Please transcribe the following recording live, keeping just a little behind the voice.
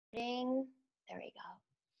There we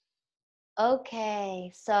go.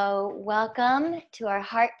 Okay, so welcome to our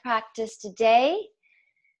heart practice today.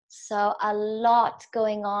 So a lot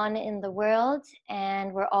going on in the world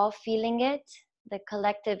and we're all feeling it. The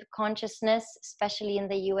collective consciousness, especially in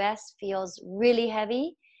the US, feels really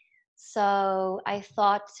heavy. So I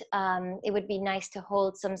thought it would be nice to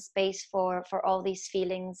hold some space for all these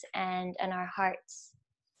feelings and our hearts.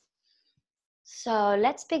 So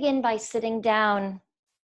let's begin by sitting down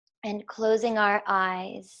and closing our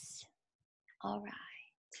eyes. All right.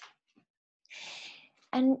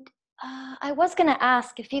 And I was going to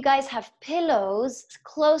ask if you guys have pillows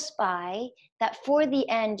close by, that for the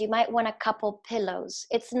end you might want a couple pillows.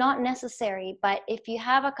 It's not necessary, but if you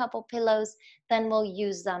have a couple pillows, then we'll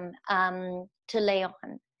use them to lay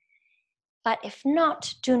on. But if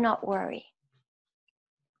not, do not worry.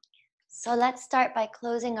 So let's start by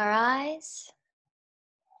closing our eyes.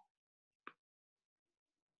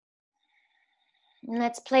 And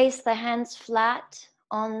let's place the hands flat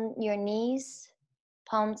on your knees,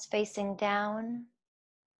 palms facing down.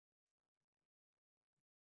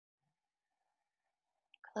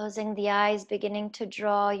 Closing the eyes, beginning to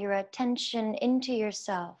draw your attention into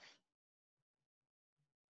yourself.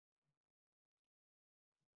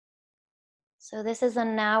 So this is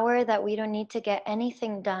an hour that we don't need to get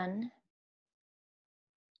anything done.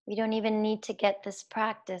 We don't even need to get this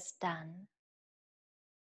practice done.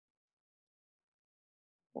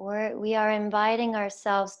 We are inviting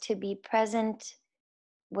ourselves to be present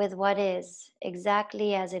with what is,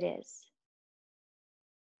 exactly as it is.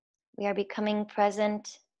 We are becoming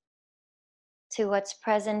present to what's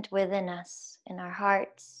present within us, in our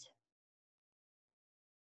hearts,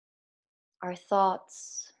 our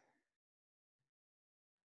thoughts.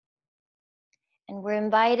 And we're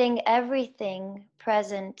inviting everything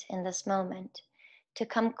present in this moment to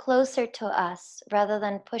come closer to us rather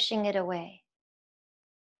than pushing it away.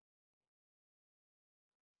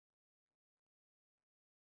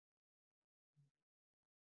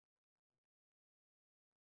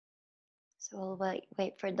 So we'll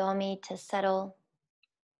wait for Domi to settle.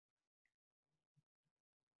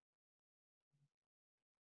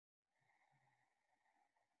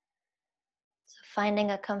 So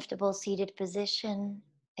finding a comfortable seated position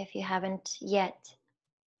if you haven't yet.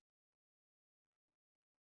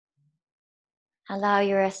 Allow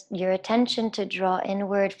your attention to draw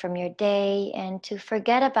inward from your day and to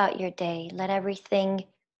forget about your day. Let everything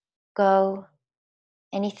go.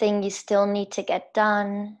 Anything you still need to get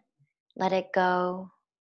done, let it go.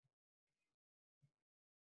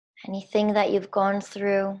 Anything that you've gone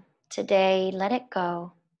through today, let it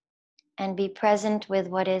go and be present with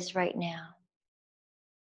what is right now.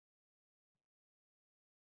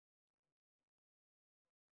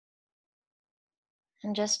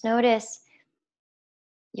 And just notice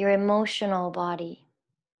your emotional body.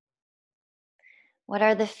 What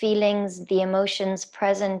are the feelings, the emotions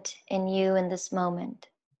present in you in this moment?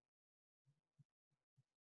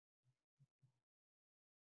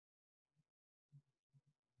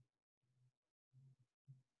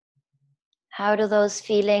 How do those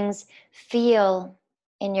feelings feel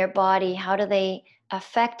in your body? How do they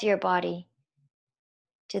affect your body?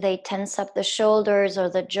 Do they tense up the shoulders or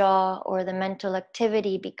the jaw, or the mental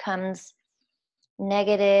activity becomes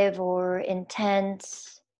negative or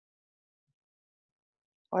intense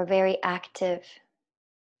or very active?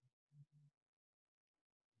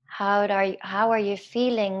 How are your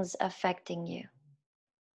feelings affecting you?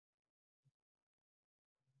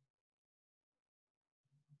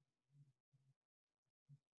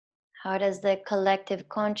 How does the collective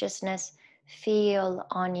consciousness feel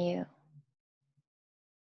on you?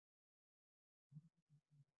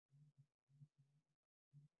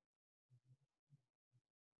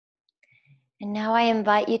 And now I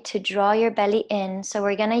invite you to draw your belly in. So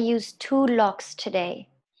we're going to use 2 locks today.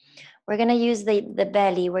 We're going to use the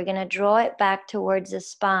belly. We're going to draw it back towards the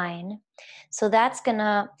spine. So that's going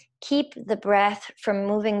to keep the breath from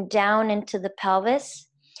moving down into the pelvis.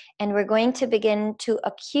 And we're going to begin to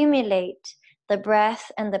accumulate the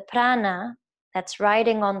breath and the prana that's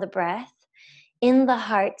riding on the breath in the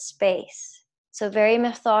heart space. So very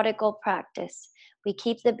methodical practice. We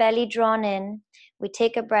keep the belly drawn in. We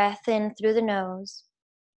take a breath in through the nose.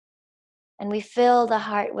 And we fill the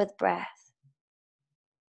heart with breath.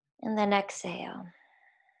 And then exhale.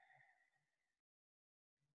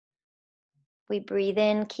 We breathe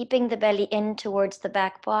in, keeping the belly in towards the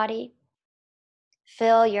back body.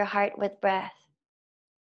 Fill your heart with breath.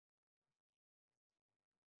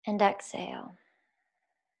 And exhale.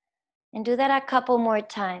 And do that a couple more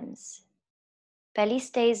times. Belly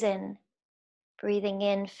stays in, breathing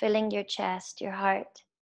in, filling your chest, your heart.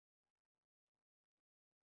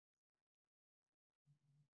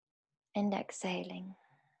 and exhaling.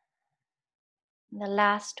 The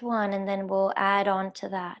last one, and then we'll add on to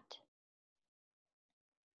that.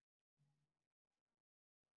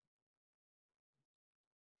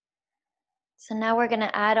 So now we're going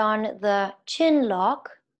to add on the chin lock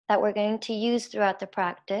that we're going to use throughout the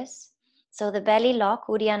practice. So the belly lock,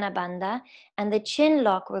 Uddiyana Bandha, and the chin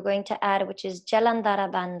lock we're going to add, which is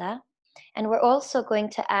Jalandhara Bandha. And we're also going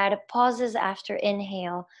to add pauses after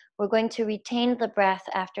inhale. We're going to retain the breath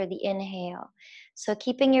after the inhale. So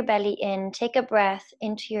keeping your belly in, take a breath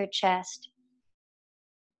into your chest.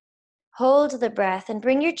 Hold the breath and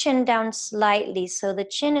bring your chin down slightly so the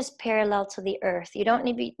chin is parallel to the earth. You don't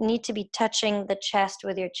need to be touching the chest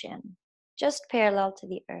with your chin, just parallel to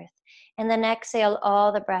the earth. And then exhale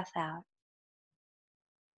all the breath out.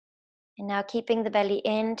 And now keeping the belly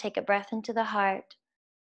in, take a breath into the heart.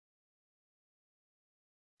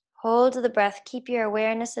 Hold the breath, keep your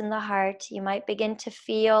awareness in the heart. You might begin to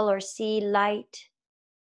feel or see light.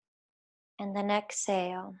 And then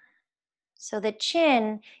exhale. So the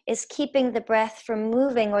chin is keeping the breath from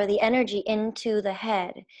moving or the energy into the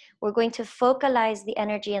head. We're going to focalize the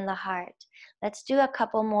energy in the heart. Let's do a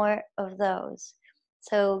couple more of those.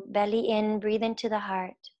 So belly in, breathe into the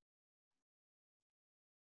heart.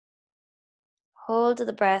 Hold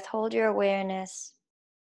the breath, hold your awareness.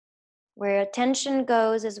 Where attention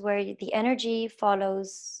goes is where the energy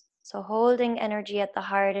follows. So holding energy at the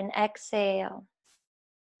heart and exhale.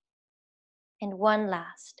 And one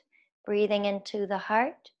last. Breathing into the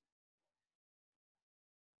heart.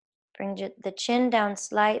 Bring the chin down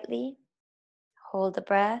slightly. Hold the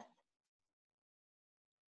breath.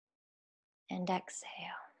 And exhale.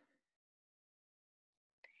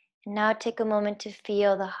 And now take a moment to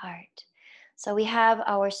feel the heart. So we have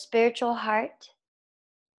our spiritual heart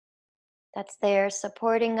that's there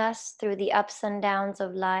supporting us through the ups and downs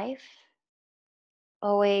of life,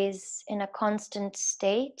 always in a constant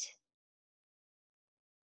state.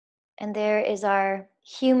 And there is our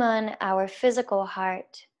human, our physical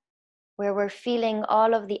heart, where we're feeling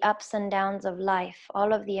all of the ups and downs of life,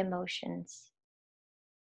 all of the emotions.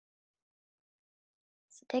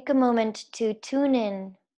 So take a moment to tune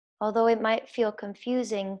in, although it might feel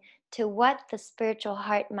confusing, to what the spiritual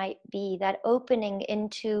heart might be, that opening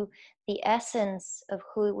into the essence of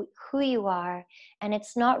who you are. And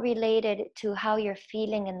it's not related to how you're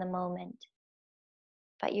feeling in the moment,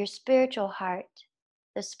 but your spiritual heart,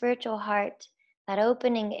 the spiritual heart, that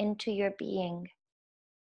opening into your being.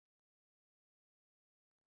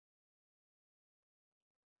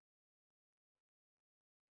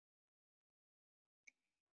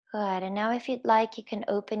 Good. And now if you'd like, you can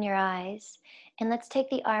open your eyes and let's take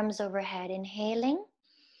the arms overhead, inhaling.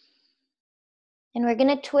 And we're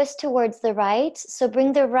going to twist towards the right. So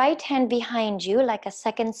bring the right hand behind you like a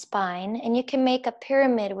second spine, and you can make a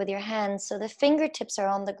pyramid with your hands so the fingertips are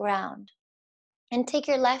on the ground. And take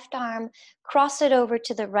your left arm, cross it over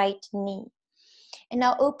to the right knee. And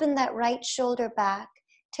now open that right shoulder back.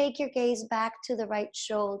 Take your gaze back to the right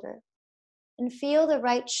shoulder. And feel the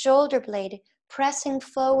right shoulder blade pressing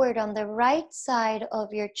forward on the right side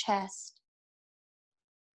of your chest.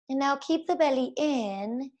 And now keep the belly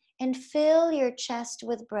in and fill your chest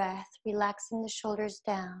with breath, relaxing the shoulders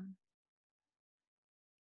down.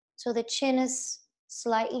 So the chin is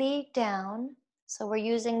slightly down. So we're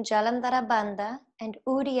using Jalandhara Bandha and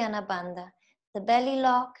Uddiyana Bandha, the belly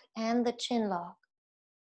lock and the chin lock.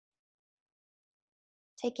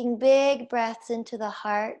 Taking big breaths into the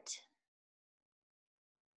heart.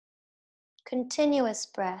 Continuous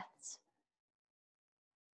breaths.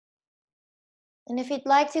 And if you'd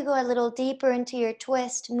like to go a little deeper into your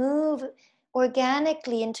twist, move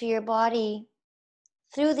organically into your body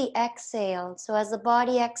through the exhale. So as the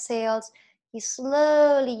body exhales, you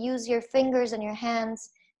slowly use your fingers and your hands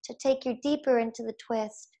to take you deeper into the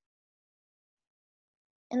twist.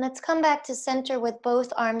 And let's come back to center with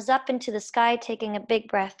both arms up into the sky, taking a big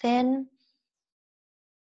breath in.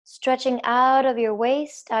 Stretching out of your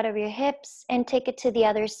waist, out of your hips, and take it to the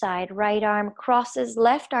other side. Right arm crosses,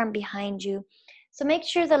 left arm behind you. So make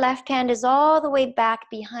sure the left hand is all the way back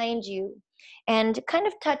behind you and kind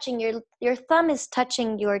of touching, your thumb is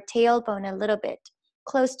touching your tailbone a little bit,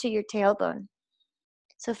 close to your tailbone.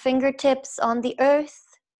 So fingertips on the earth,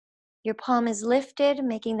 your palm is lifted,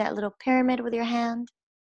 making that little pyramid with your hand.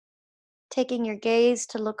 Taking your gaze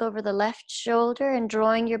to look over the left shoulder and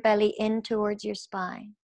drawing your belly in towards your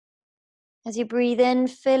spine. As you breathe in,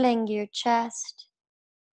 filling your chest.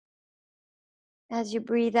 As you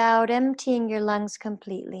breathe out, emptying your lungs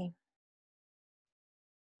completely.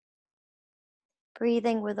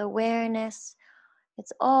 Breathing with awareness.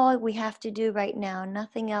 It's all we have to do right now,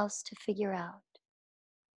 nothing else to figure out.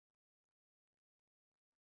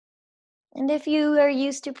 And if you are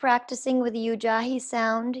used to practicing with Ujjayi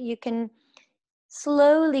sound, you can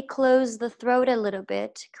slowly close the throat a little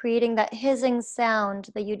bit, creating that hissing sound,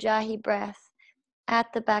 the Ujjayi breath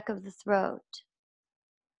at the back of the throat.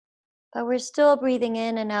 But we're still breathing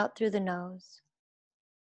in and out through the nose.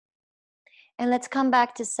 And let's come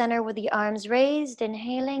back to center with the arms raised,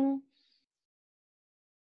 inhaling.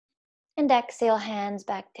 And exhale, hands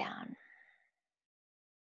back down.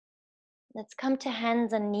 Let's come to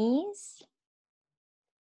hands and knees.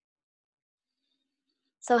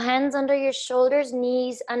 So hands under your shoulders,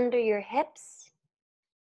 knees under your hips.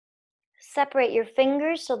 Separate your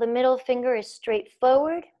fingers so the middle finger is straight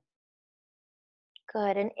forward.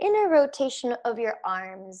 Good. An inner rotation of your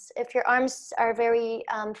arms. If your arms are very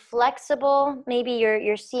flexible, maybe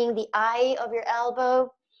you're seeing the eye of your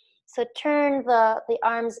elbow. So turn the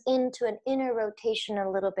arms into an inner rotation a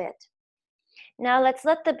little bit. Now let's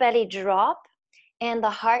let the belly drop and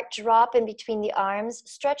the heart drop in between the arms.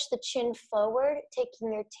 Stretch the chin forward,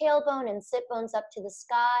 taking your tailbone and sit bones up to the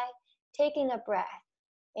sky, taking a breath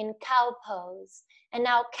in cow pose. And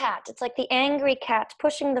now cat. It's like the angry cat,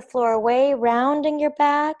 pushing the floor away, rounding your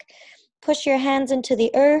back. Push your hands into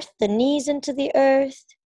the earth, the knees into the earth.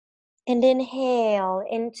 And inhale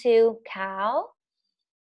into cow.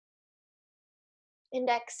 And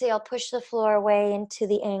exhale, push the floor away into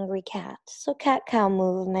the angry cat. So cat-cow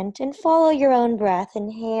movement. And follow your own breath.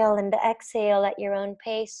 Inhale and exhale at your own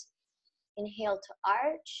pace. Inhale to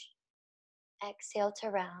arch. Exhale to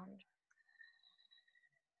round.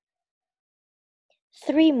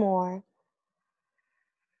 3 more.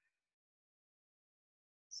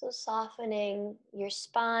 So softening your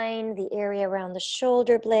spine, the area around the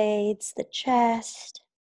shoulder blades, the chest,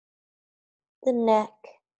 the neck.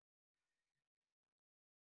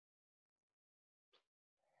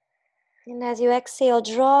 And as you exhale,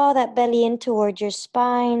 draw that belly in towards your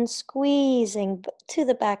spine, squeezing to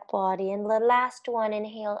the back body. And the last one,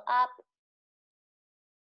 inhale up.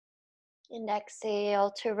 And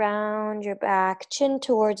exhale to round your back, chin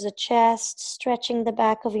towards the chest, stretching the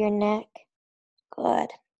back of your neck. Good.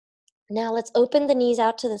 Now let's open the knees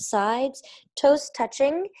out to the sides, toes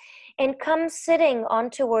touching, and come sitting on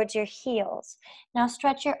towards your heels. Now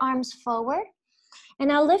stretch your arms forward, and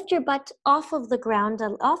now lift your butt off of the ground,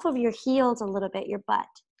 off of your heels a little bit, your butt.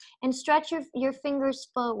 And stretch your fingers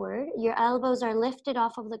forward. Your elbows are lifted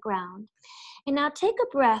off of the ground. And now take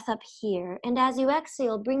a breath up here, and as you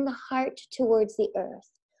exhale, bring the heart towards the earth.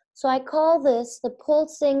 So I call this the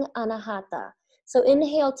pulsing anahata. So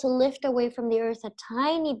inhale to lift away from the earth a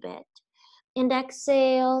tiny bit, and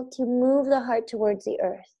exhale to move the heart towards the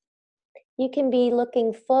earth. You can be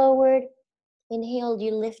looking forward. Inhale,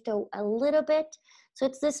 you lift a little bit. So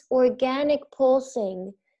it's this organic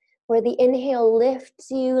pulsing where the inhale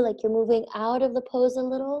lifts you like you're moving out of the pose a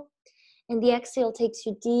little. And the exhale takes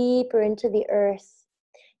you deeper into the earth,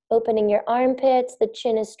 opening your armpits, the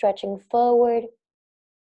chin is stretching forward.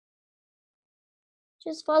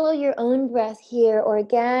 Just follow your own breath here,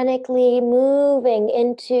 organically moving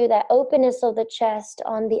into that openness of the chest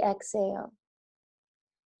on the exhale.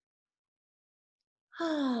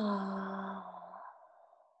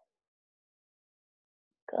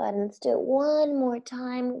 Good, and let's do it one more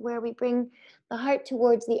time where we bring the heart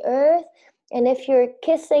towards the earth. And if you're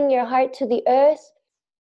kissing your heart to the earth,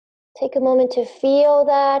 take a moment to feel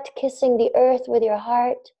that, kissing the earth with your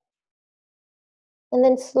heart. And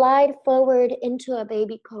then slide forward into a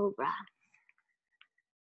baby cobra.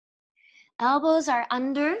 Elbows are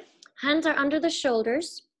under, hands are under the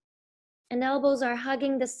shoulders, and elbows are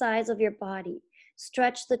hugging the sides of your body.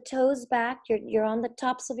 Stretch the toes back, you're on the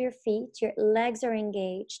tops of your feet, your legs are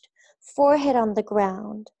engaged, forehead on the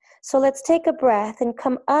ground. So let's take a breath and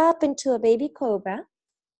come up into a baby cobra.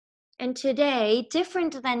 And today,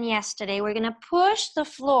 different than yesterday, we're gonna push the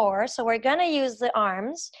floor, so we're gonna use the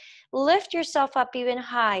arms. Lift yourself up even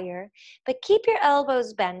higher, but keep your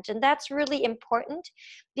elbows bent, and that's really important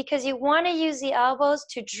because you wanna use the elbows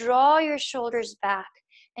to draw your shoulders back.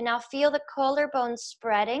 And now feel the collarbone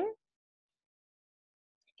spreading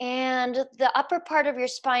and the upper part of your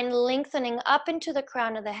spine lengthening up into the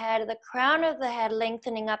crown of the head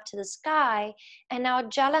lengthening up to the sky. And now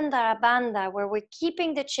Jalandhara Bandha, where we're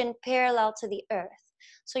keeping the chin parallel to the earth.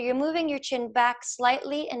 So you're moving your chin back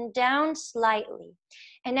slightly and down slightly.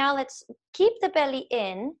 And now let's keep the belly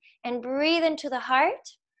in and breathe into the heart.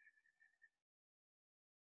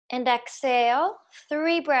 And exhale,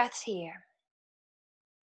 3 breaths here.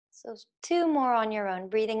 So 2 more on your own,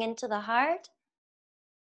 breathing into the heart.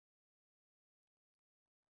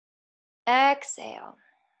 Exhale.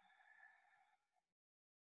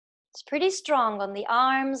 It's pretty strong on the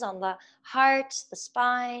arms, on the heart, the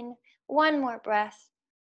spine. One more breath.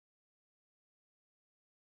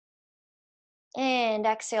 And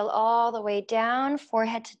exhale all the way down,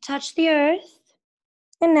 forehead to touch the earth.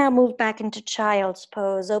 And now move back into child's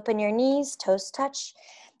pose. Open your knees, toes touch,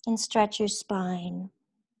 and stretch your spine.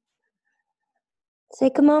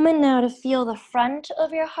 Take a moment now to feel the front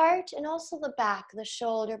of your heart and also the back, the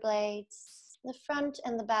shoulder blades, the front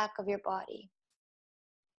and the back of your body.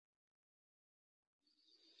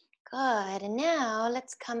 Good. And now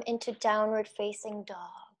let's come into downward facing dog.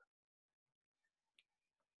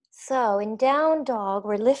 So in down dog,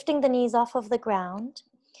 we're lifting the knees off of the ground.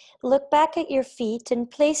 Look back at your feet and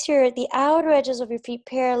place the outer edges of your feet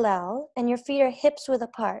parallel, and your feet are hips width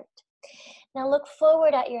apart. Now look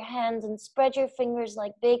forward at your hands and spread your fingers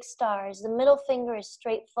like big stars. The middle finger is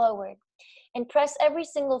straight forward. And press every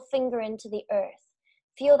single finger into the earth.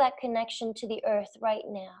 Feel that connection to the earth right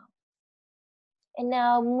now. And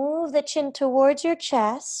now move the chin towards your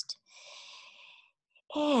chest.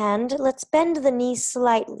 And let's bend the knees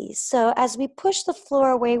slightly. So as we push the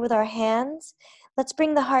floor away with our hands, let's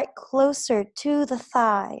bring the heart closer to the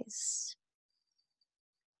thighs.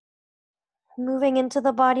 Moving into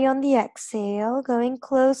the body on the exhale, going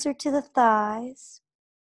closer to the thighs.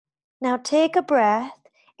 Now take a breath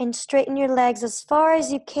and straighten your legs as far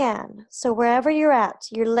as you can. So wherever you're at,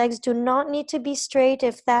 your legs do not need to be straight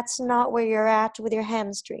if that's not where you're at with your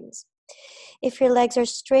hamstrings. If your legs are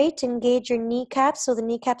straight, engage your kneecaps so the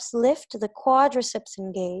kneecaps lift, the quadriceps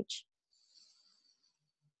engage.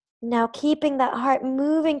 Now keeping that heart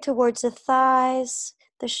moving towards the thighs,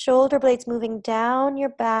 the shoulder blades moving down your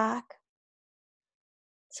back.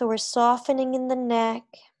 So we're softening in the neck.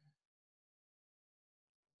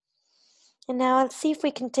 And now let's see if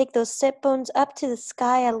we can take those sit bones up to the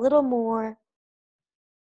sky a little more.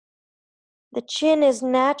 The chin is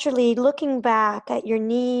naturally looking back at your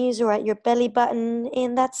knees or at your belly button,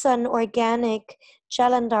 and that's an organic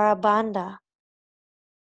Jalandhara Bandha.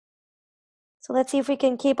 So let's see if we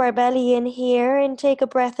can keep our belly in here and take a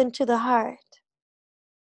breath into the heart.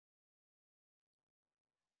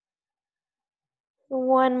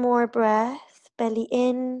 One more breath, belly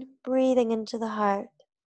in, breathing into the heart.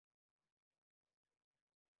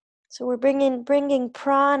 So we're bringing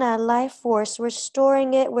prana, life force, we're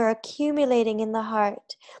storing it, we're accumulating in the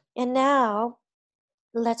heart. And now,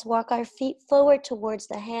 let's walk our feet forward towards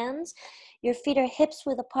the hands. Your feet are hips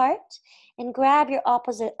width apart, and grab your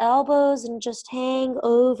opposite elbows and just hang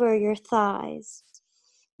over your thighs.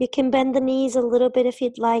 You can bend the knees a little bit if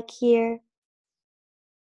you'd like here.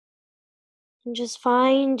 And just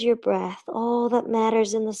find your breath, all that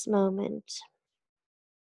matters in this moment.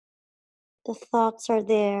 The thoughts are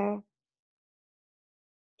there,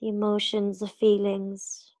 the emotions, the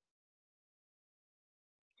feelings.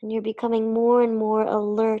 And you're becoming more and more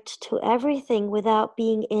alert to everything without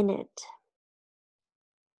being in it.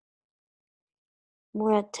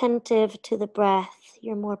 More attentive to the breath.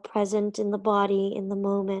 You're more present in the body, in the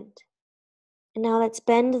moment. And now let's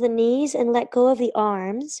bend the knees and let go of the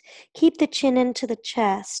arms. Keep the chin into the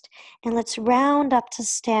chest. And let's round up to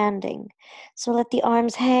standing. So let the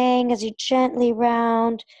arms hang as you gently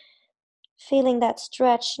round. Feeling that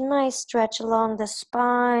stretch, nice stretch along the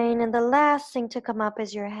spine. And the last thing to come up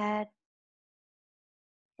is your head.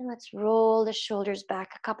 And let's roll the shoulders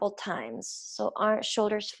back a couple times. So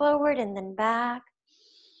shoulders forward and then back.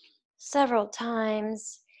 Several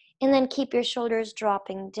times. And then keep your shoulders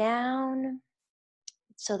dropping down.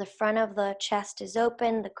 So the front of the chest is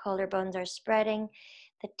open, the collarbones are spreading,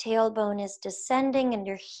 the tailbone is descending, and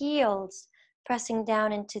your heels pressing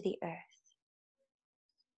down into the earth.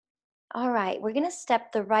 All right, we're gonna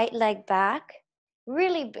step the right leg back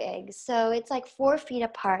really big. So it's like 4 feet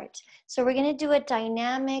apart. So we're gonna do a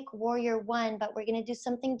dynamic warrior one, but we're gonna do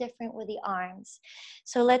something different with the arms.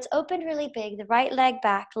 So let's open really big, the right leg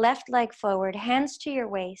back, left leg forward, hands to your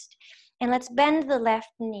waist, and let's bend the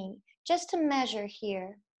left knee just to measure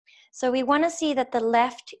here. So we wanna see that the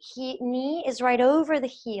left knee is right over the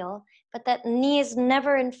heel, but that knee is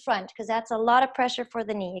never in front because that's a lot of pressure for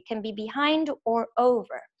the knee. It can be behind or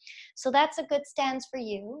over. So that's a good stance for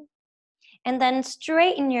you. And then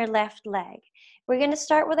straighten your left leg. We're going to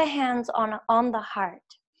start with the hands on the heart.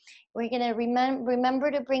 We're going to remember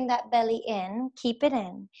to bring that belly in, keep it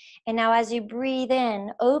in. And now as you breathe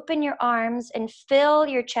in, open your arms and fill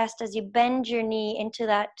your chest as you bend your knee into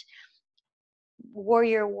that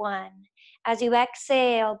warrior one. As you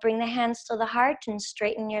exhale, bring the hands to the heart and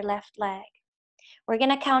straighten your left leg. We're going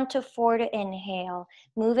to count to 4 to inhale,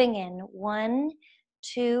 moving in. 1,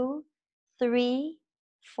 2, 3,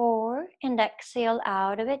 4, and exhale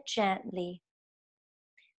out of it gently.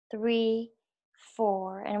 3,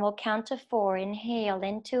 4, and we'll count to 4. Inhale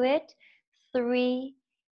into it. 3,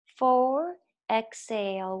 4.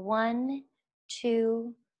 Exhale. 1,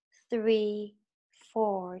 2, 3,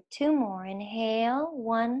 4. 2 more. Inhale.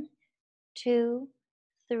 1, 2,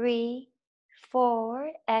 3,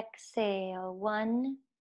 4. Exhale. 1,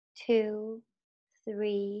 2,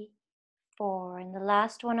 3, 4. And the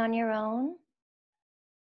last one on your own.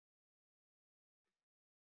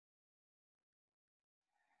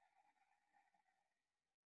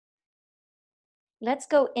 Let's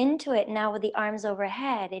go into it now with the arms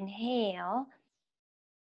overhead. Inhale.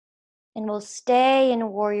 And we'll stay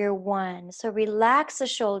in warrior one. So relax the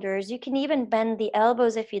shoulders. You can even bend the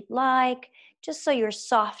elbows if you'd like, just so you're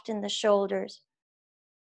soft in the shoulders.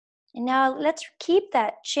 And now let's keep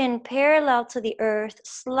that chin parallel to the earth,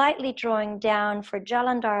 slightly drawing down for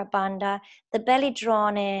Jalandhara Bandha, the belly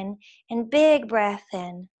drawn in, and big breath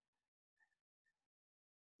in.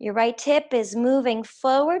 Your right hip is moving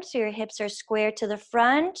forward, so your hips are square to the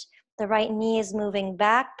front. The right knee is moving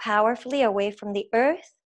back powerfully away from the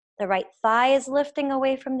earth. The right thigh is lifting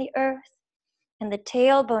away from the earth, and the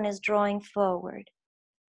tailbone is drawing forward.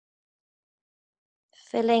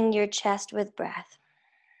 Filling your chest with breath.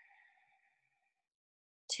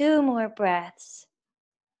 2 more breaths.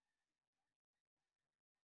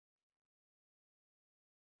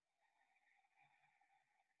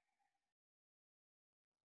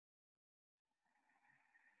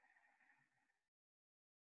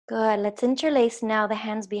 Good. Let's interlace now the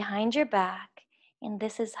hands behind your back. And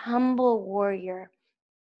this is humble warrior.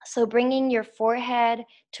 So bringing your forehead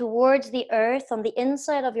towards the earth on the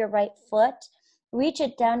inside of your right foot. Reach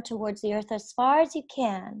it down towards the earth as far as you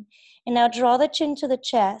can. And now draw the chin to the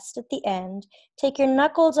chest at the end. Take your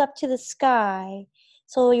knuckles up to the sky.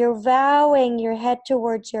 So you're bowing your head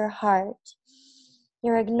towards your heart.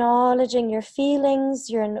 You're acknowledging your feelings.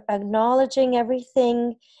 You're acknowledging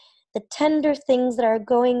everything, the tender things that are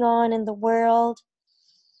going on in the world.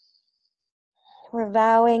 We're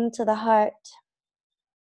bowing to the heart.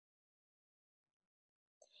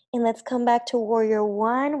 And let's come back to warrior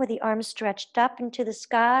one with the arms stretched up into the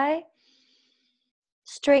sky.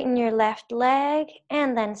 Straighten your left leg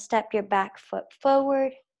and then step your back foot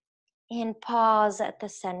forward and pause at the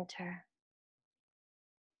center.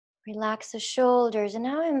 Relax the shoulders, and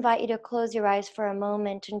now I invite you to close your eyes for a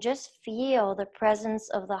moment and just feel the presence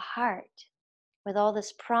of the heart with all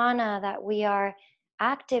this prana that we are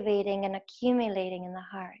activating and accumulating in the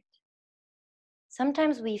heart.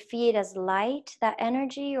 Sometimes we feel it as light, that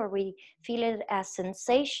energy, or we feel it as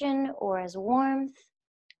sensation or as warmth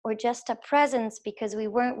or just a presence because we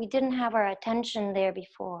didn't have our attention there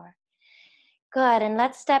before. Good, and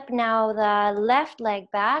let's step now the left leg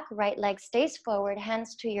back, right leg stays forward,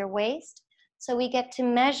 hands to your waist. So we get to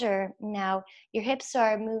measure now. Your hips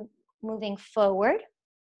are moving forward.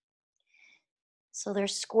 So they're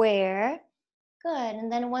square. Good,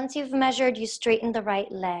 and then once you've measured, you straighten the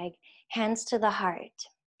right leg, hands to the heart.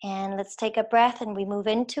 And let's take a breath and we move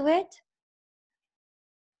into it.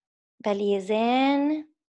 Belly is in.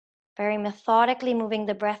 Very methodically moving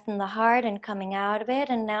the breath in the heart and coming out of it.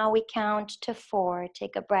 And now we count to 4.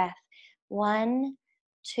 Take a breath. 1,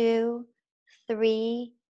 2,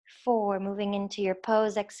 3, 4. Moving into your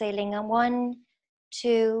pose, exhaling on 1,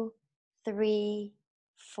 2, 3,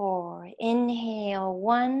 4. Inhale,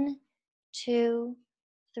 1, 2,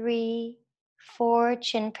 3, 4.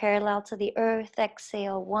 Chin parallel to the earth.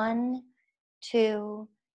 Exhale, 1, 2,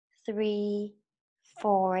 3,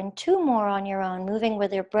 4. And 2 more on your own, moving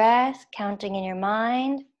with your breath, counting in your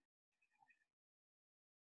mind.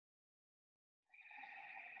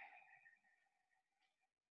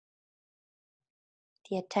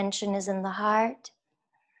 The attention is in the heart.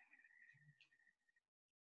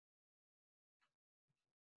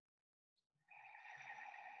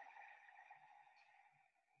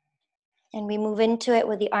 And we move into it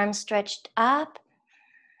with the arms stretched up,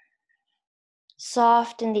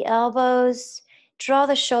 soft in the elbows. Draw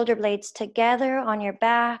the shoulder blades together on your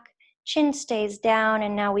back. Chin stays down,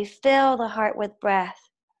 and now we fill the heart with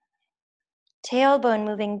breath. Tailbone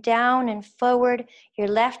moving down and forward. Your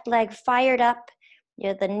left leg fired up.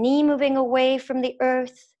 The knee moving away from the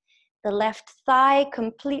earth. The left thigh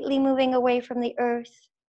completely moving away from the earth.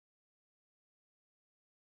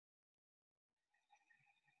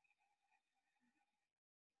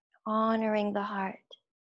 Honoring the heart.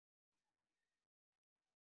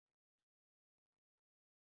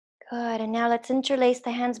 Good, and now let's interlace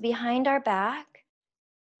the hands behind our back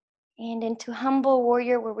and into humble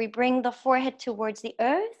warrior where we bring the forehead towards the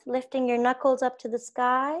earth, lifting your knuckles up to the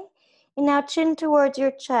sky, and now chin towards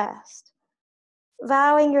your chest,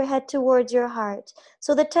 bowing your head towards your heart.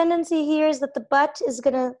 So the tendency here is that the butt is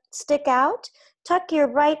going to stick out. Tuck your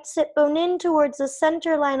right sit bone in towards the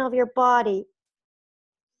center line of your body,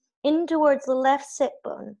 in towards the left sit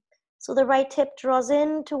bone. So the right hip draws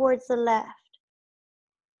in towards the left.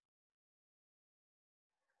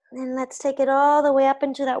 And let's take it all the way up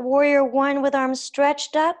into that warrior one with arms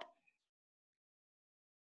stretched up.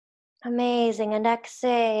 Amazing. And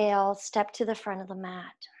exhale, step to the front of the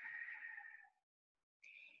mat.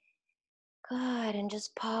 Good. And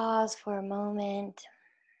just pause for a moment.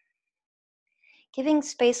 Giving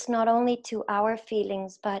space not only to our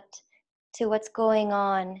feelings, but to what's going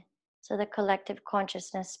on. So the collective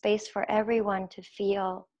consciousness, space for everyone to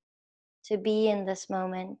feel, to be in this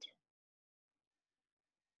moment.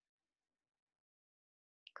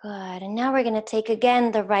 Good. And now we're going to take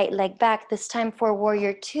again the right leg back, this time for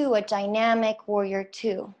warrior two, a dynamic warrior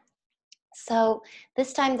two. So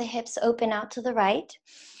this time the hips open out to the right,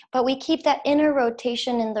 but we keep that inner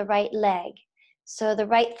rotation in the right leg. So the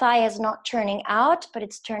right thigh is not turning out, but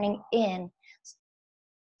it's turning in.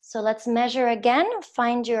 So let's measure again.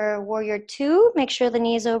 Find your warrior two. Make sure the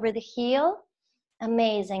knee is over the heel.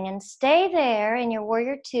 Amazing. And stay there in your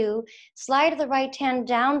warrior two. Slide the right hand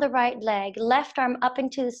down the right leg, left arm up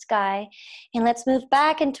into the sky. And let's move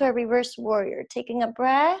back into a reverse warrior. Taking a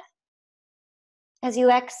breath. As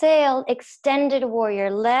you exhale, extended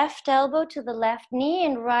warrior. Left elbow to the left knee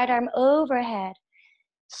and right arm overhead.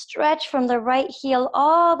 Stretch from the right heel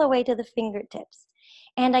all the way to the fingertips.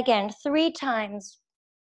 And again, 3 times.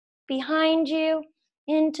 Behind you,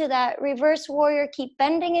 into that reverse warrior. Keep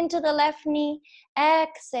bending into the left knee.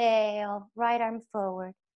 Exhale, right arm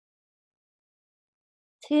forward.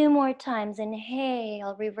 2 more times.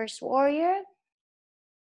 Inhale, reverse warrior.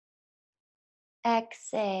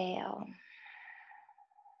 Exhale.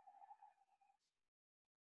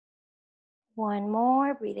 1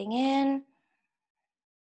 more, breathing in.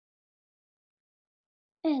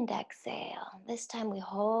 And exhale. This time we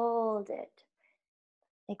hold it.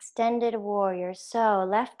 Extended warrior. So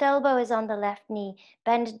left elbow is on the left knee.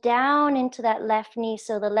 Bend down into that left knee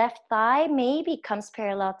so the left thigh maybe comes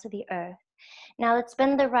parallel to the earth. Now let's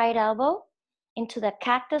bend the right elbow into the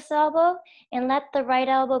cactus elbow and let the right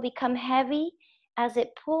elbow become heavy as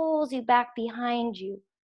it pulls you back behind you,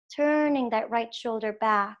 turning that right shoulder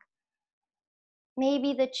back.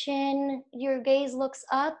 Maybe the chin, your gaze looks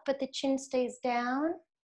up, but the chin stays down.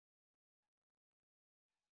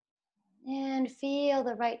 And feel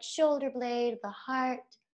the right shoulder blade, the heart,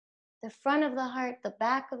 the front of the heart, the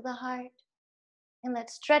back of the heart. And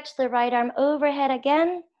let's stretch the right arm overhead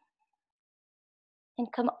again.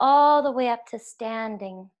 And come all the way up to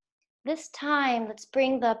standing. This time, let's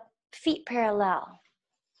bring the feet parallel.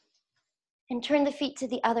 And turn the feet to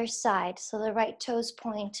the other side. So the right toes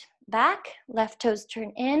point back, left toes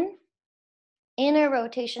turn in. Inner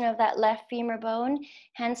rotation of that left femur bone,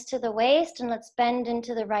 hands to the waist, and let's bend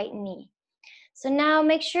into the right knee. So now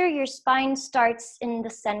make sure your spine starts in the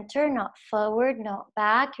center, not forward, not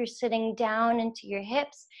back. You're sitting down into your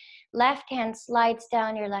hips. Left hand slides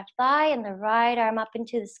down your left thigh and the right arm up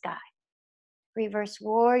into the sky. Reverse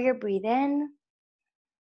warrior, breathe in.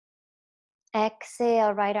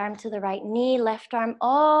 Exhale, right arm to the right knee, left arm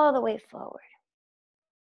all the way forward.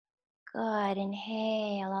 Good,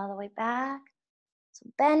 inhale all the way back. So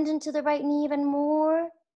bend into the right knee even more.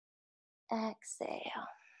 Exhale.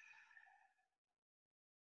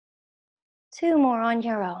 2 more on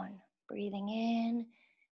your own. Breathing in,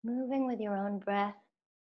 moving with your own breath.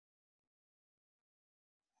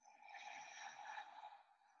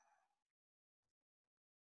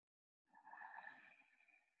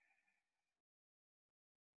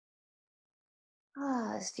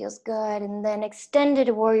 Ah, this feels good. And then extended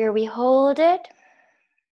warrior, we hold it.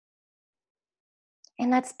 And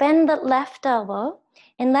let's bend the left elbow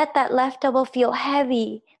and let that left elbow feel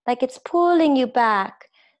heavy, like it's pulling you back.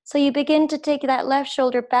 So you begin to take that left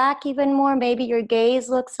shoulder back even more. Maybe your gaze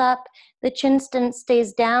looks up, the chin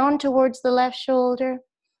stays down towards the left shoulder.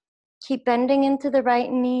 Keep bending into the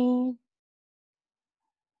right knee.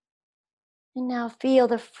 And now feel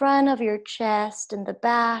the front of your chest and the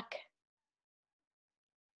back.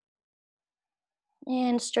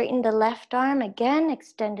 And straighten the left arm again,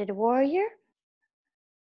 extended warrior.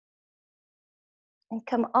 And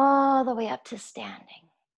come all the way up to standing.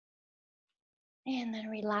 And then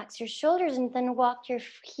relax your shoulders and then walk your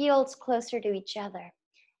heels closer to each other.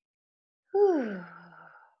 Whew.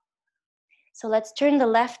 So let's turn the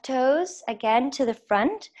left toes again to the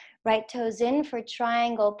front. Right toes in for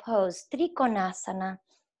triangle pose, Trikonasana.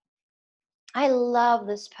 I love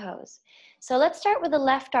this pose. So let's start with the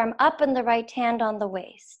left arm up and the right hand on the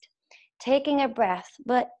waist. taking a breath,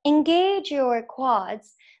 but engage your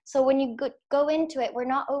quads. So when you go into it, we're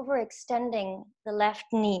not overextending the left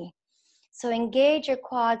knee. So engage your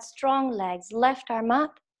quads, strong legs, left arm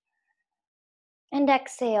up. And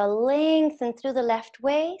exhale, lengthen through the left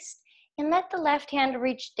waist. And let the left hand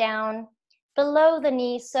reach down below the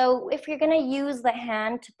knee. So if you're going to use the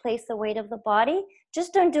hand to place the weight of the body,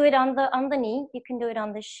 just don't do it on the knee. You can do it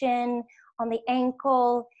on the shin, on the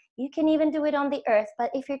ankle. You can even do it on the earth.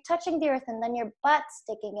 But if you're touching the earth and then your butt's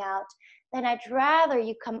sticking out, then I'd rather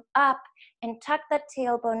you come up and tuck that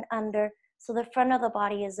tailbone under so the front of the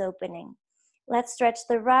body is opening. Let's stretch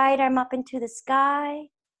the right arm up into the sky.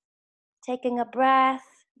 Taking a breath,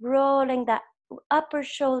 rolling that upper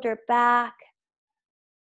shoulder back.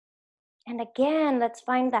 And again, let's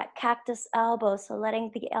find that cactus elbow. So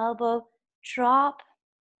letting the elbow drop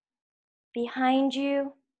behind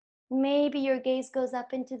you. Maybe your gaze goes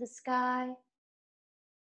up into the sky.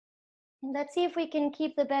 And let's see if we can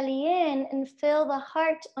keep the belly in and fill the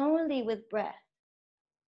heart only with breath.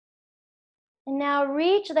 And now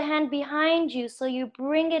reach the hand behind you so you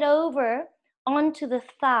bring it over onto the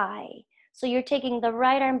thigh. So you're taking the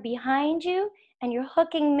right arm behind you and you're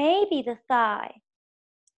hooking maybe the thigh.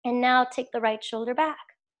 And now take the right shoulder back.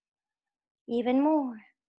 Even more.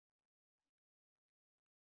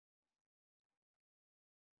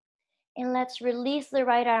 And let's release the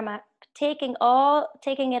right arm up, taking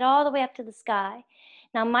it all the way up to the sky.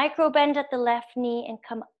 Now micro bend at the left knee and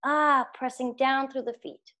come up, pressing down through the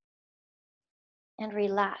feet. And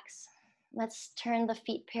relax. Let's turn the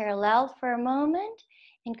feet parallel for a moment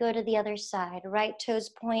and go to the other side. Right toes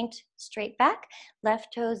point straight back,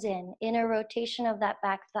 left toes in. Inner rotation of that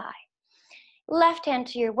back thigh. Left hand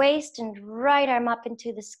to your waist and right arm up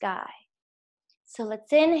into the sky. So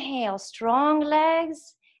let's inhale, strong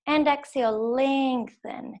legs, and exhale,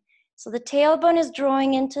 lengthen. So the tailbone is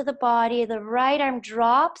drawing into the body, the right arm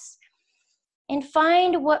drops, and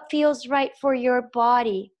find what feels right for your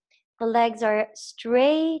body. The legs are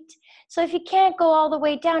straight. So if you can't go all the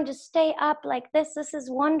way down, just stay up like this. This is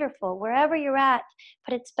wonderful, wherever you're at,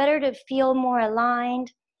 but it's better to feel more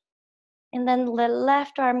aligned. And then the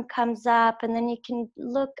left arm comes up, and then you can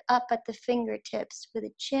look up at the fingertips with the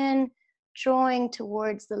chin drawing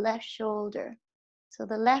towards the left shoulder. So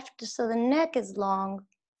the neck is long.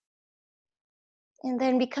 And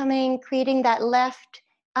then creating that left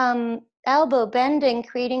elbow bending,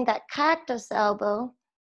 creating that cactus elbow.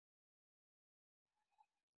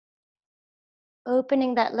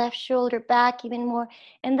 Opening that left shoulder back even more.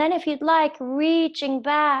 And then if you'd like, reaching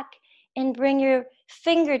back and bring your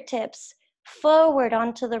fingertips forward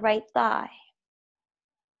onto the right thigh.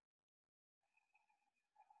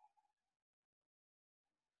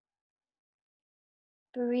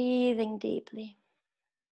 Breathing deeply.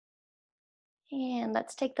 And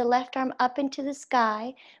let's take the left arm up into the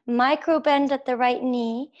sky. Micro bend at the right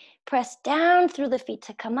knee. Press down through the feet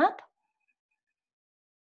to come up.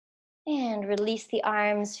 And release the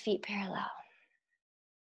arms, feet parallel.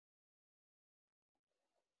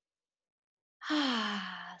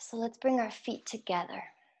 So let's bring our feet together.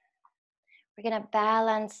 We're going to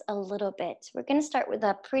balance a little bit. We're going to start with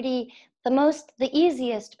the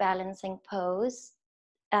easiest balancing pose,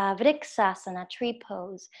 Vriksasana, tree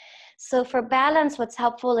pose. So for balance, what's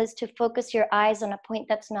helpful is to focus your eyes on a point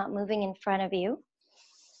that's not moving in front of you.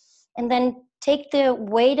 And then take the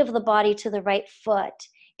weight of the body to the right foot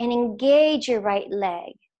and engage your right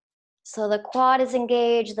leg. So the quad is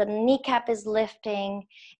engaged, the kneecap is lifting,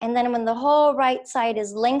 and then when the whole right side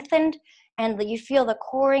is lengthened and you feel the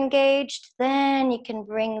core engaged, then you can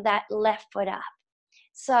bring that left foot up.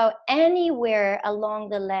 So anywhere along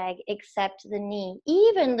the leg except the knee,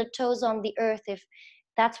 even the toes on the earth if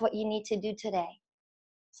that's what you need to do today.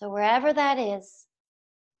 So wherever that is,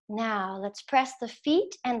 now let's press the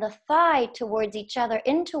feet and the thigh towards each other,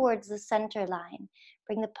 in towards the center line.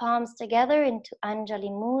 Bring the palms together into Anjali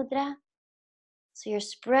Mudra. So you're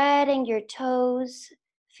spreading your toes.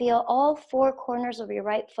 Feel all four corners of your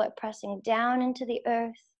right foot pressing down into the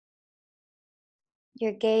earth.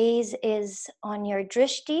 Your gaze is on your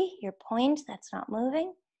drishti, your point that's not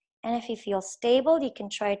moving. And if you feel stable, you can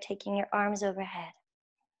try taking your arms overhead.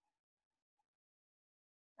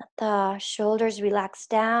 Let the shoulders relax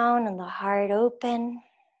down and the heart open.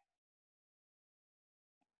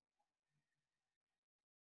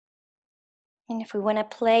 And if we want to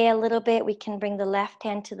play a little bit, we can bring the left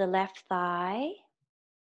hand to the left thigh.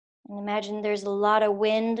 And imagine there's a lot of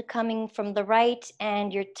wind coming from the right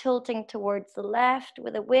and you're tilting towards the left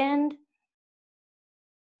with the wind.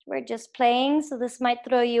 We're just playing, so this might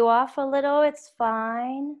throw you off a little. It's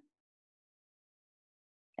fine.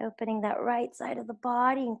 Opening that right side of the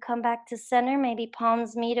body and come back to center. Maybe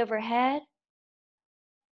palms meet overhead.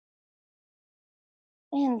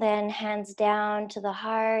 And then hands down to the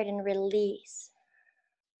heart and release.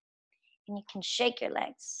 And you can shake your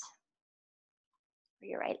legs or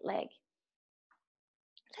your right leg.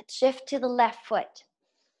 Let's shift to the left foot.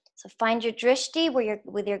 So find your drishti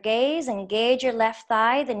with your gaze, engage your left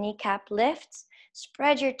thigh, the kneecap lifts.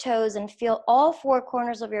 Spread your toes and feel all four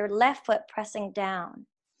corners of your left foot pressing down.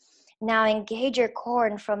 Now engage your core,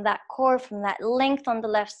 and from that core, from that length on the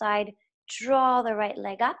left side, draw the right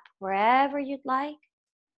leg up wherever you'd like.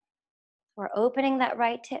 We're opening that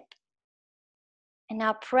right hip. And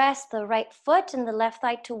now press the right foot and the left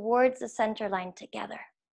thigh towards the center line together.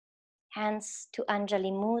 Hands to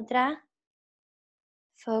Anjali Mudra.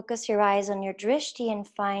 Focus your eyes on your drishti and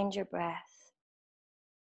find your breath.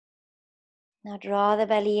 Now draw the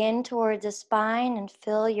belly in towards the spine and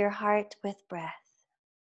fill your heart with breath.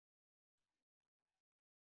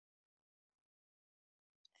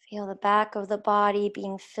 Feel the back of the body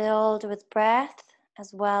being filled with breath,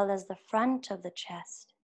 as well as the front of the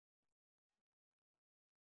chest.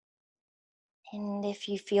 And if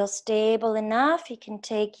you feel stable enough, you can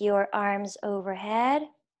take your arms overhead.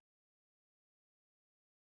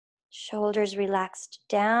 Shoulders relaxed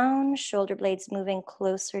down, shoulder blades moving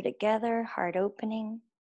closer together, heart opening.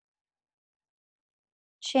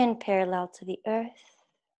 Chin parallel to the earth.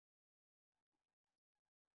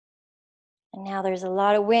 And now there's a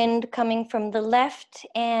lot of wind coming from the left,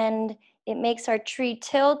 and it makes our tree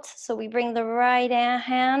tilt. So we bring the right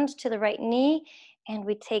hand to the right knee, and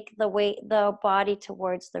we take the body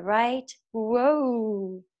towards the right.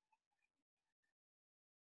 Whoa!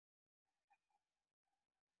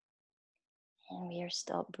 And we are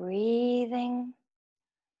still breathing.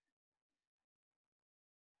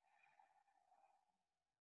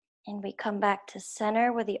 And we come back to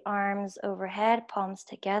center with the arms overhead, palms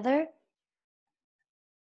together.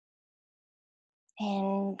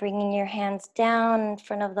 And bringing your hands down in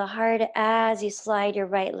front of the heart as you slide your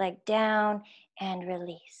right leg down and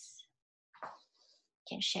release. You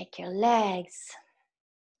can shake your legs.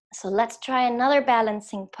 So let's try another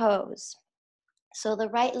balancing pose. So the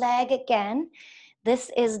right leg again.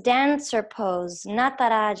 This is dancer pose,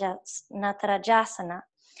 Natarajasana.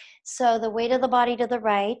 So the weight of the body to the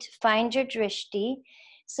right, find your drishti.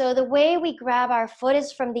 So the way we grab our foot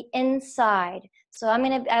is from the inside. So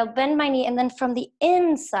I'll bend my knee, and then from the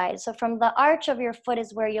inside, so from the arch of your foot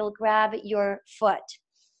is where you'll grab your foot.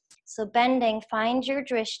 So bending, find your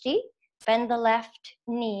drishti, bend the left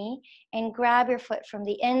knee, and grab your foot from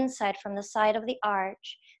the inside, from the side of the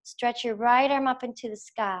arch. Stretch your right arm up into the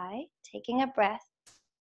sky, taking a breath.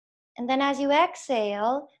 And then as you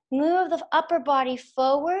exhale, move the upper body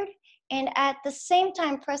forward, and at the same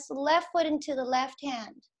time, press the left foot into the left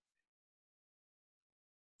hand.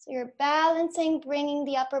 So you're balancing, bringing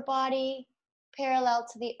the upper body parallel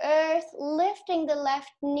to the earth, lifting the left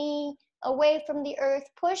knee away from the earth,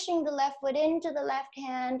 pushing the left foot into the left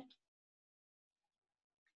hand.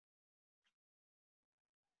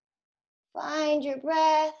 Find your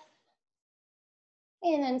breath,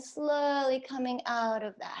 and then slowly coming out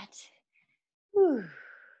of that. Whew.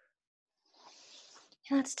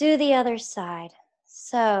 Let's do the other side.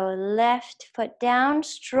 So left foot down,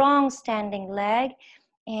 strong standing leg,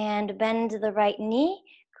 and bend the right knee,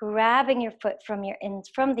 grabbing your foot from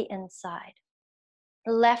the inside.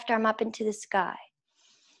 Left arm up into the sky.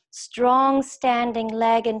 Strong standing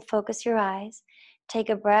leg, and focus your eyes. Take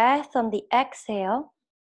a breath on the exhale.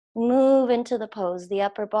 Move into the pose, the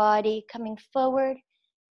upper body coming forward,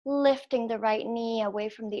 lifting the right knee away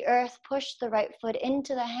from the earth, push the right foot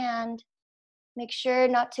into the hand. Make sure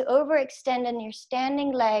not to overextend in your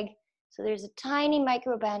standing leg, so there's a tiny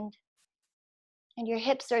micro bend. And your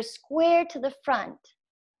hips are square to the front.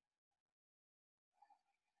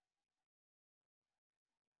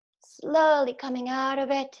 Slowly coming out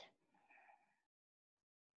of it.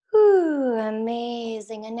 Ooh,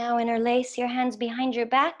 amazing. And now interlace your hands behind your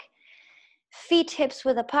back. Feet hips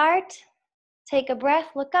width apart. Take a breath,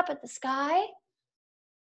 look up at the sky.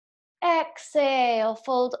 Exhale,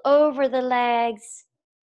 fold over the legs.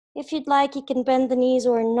 If you'd like, you can bend the knees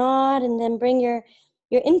or not, and then bring your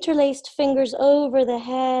interlaced fingers over the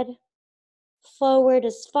head, forward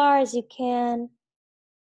as far as you can.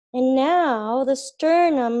 And now the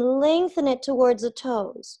sternum, lengthen it towards the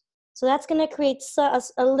toes. So that's going to create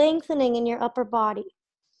a lengthening in your upper body,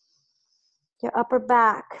 your upper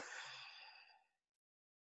back.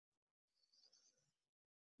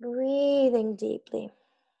 Breathing deeply.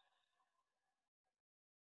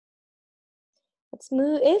 Let's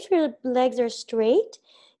move. If your legs are straight,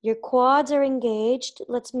 Your quads are engaged.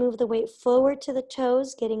 Let's move the weight forward to the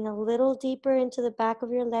toes, getting a little deeper into the back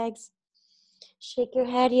of your legs. Shake your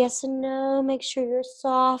head yes and no. Make sure you're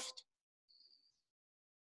soft.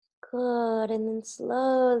 Good. And then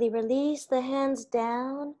slowly release the hands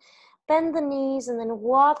down. Bend the knees and then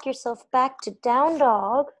walk yourself back to down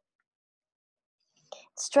dog.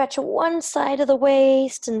 Stretch one side of the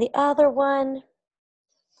waist and the other one.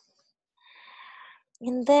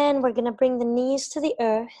 And then we're going to bring the knees to the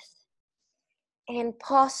earth and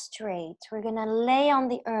prostrate. We're going to lay on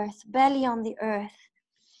the earth, belly on the earth,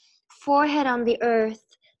 forehead on the earth,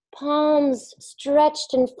 palms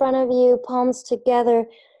stretched in front of you, palms together,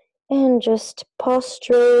 and just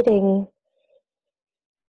prostrating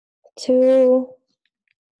to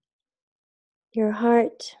your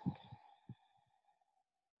heart.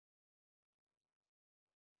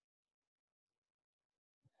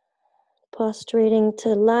 Prostrating to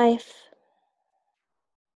life.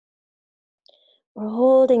 We're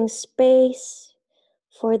holding space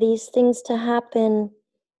for these things to happen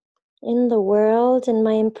in the world, and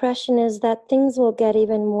my impression is that things will get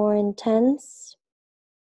even more intense,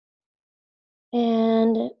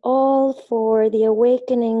 and all for the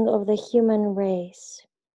awakening of the human race.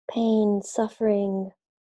 Pain, suffering,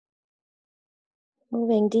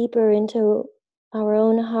 moving deeper into our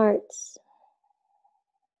own hearts,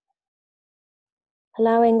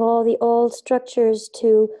 allowing all the old structures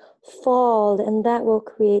to fall, and that will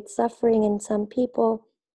create suffering in some people.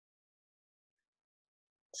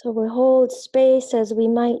 So we hold space as we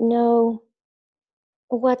might know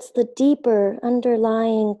what's the deeper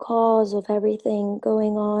underlying cause of everything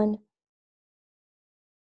going on.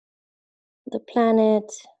 The planet,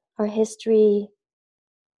 our history,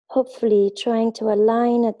 hopefully trying to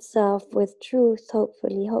align itself with truth,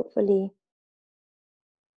 hopefully.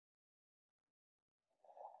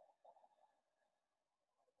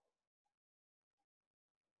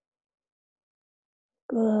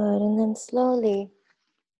 Good, and then slowly,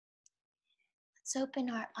 let's open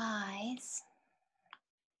our eyes.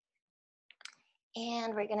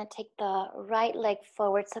 And we're going to take the right leg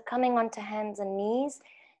forward. So coming onto hands and knees,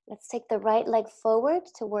 let's take the right leg forward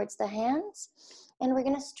towards the hands. And we're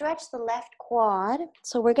going to stretch the left quad.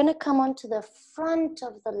 So we're going to come onto the front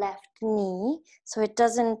of the left knee. So it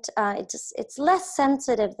doesn't, it's less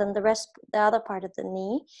sensitive than the other part of the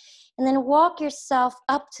knee. And then walk yourself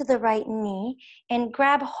up to the right knee and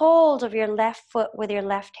grab hold of your left foot with your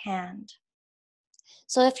left hand.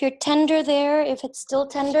 So if you're tender there, if it's still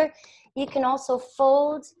tender, you can also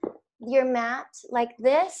fold your mat like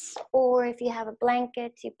this, or if you have a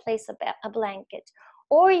blanket, you place a blanket.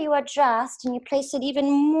 Or you adjust and you place it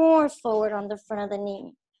even more forward on the front of the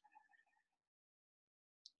knee.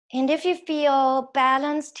 And if you feel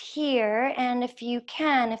balanced here, and if you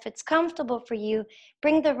can, if it's comfortable for you,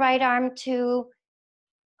 bring the right arm to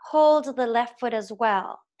hold the left foot as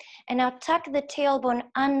well. And now tuck the tailbone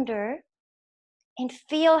under. And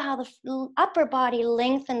feel how the upper body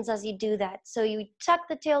lengthens as you do that. So you tuck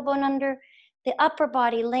the tailbone under, the upper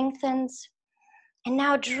body lengthens. And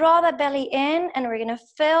now draw the belly in, and we're going to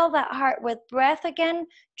fill that heart with breath again.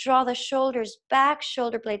 Draw the shoulders back,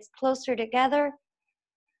 shoulder blades closer together.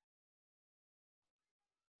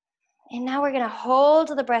 And now we're going to hold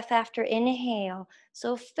the breath after inhale.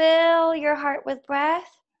 So fill your heart with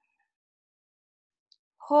breath.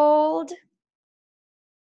 Hold.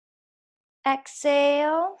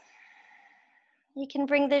 Exhale. You can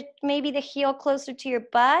bring maybe the heel closer to your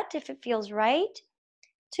butt if it feels right.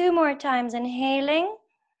 2 more times, inhaling.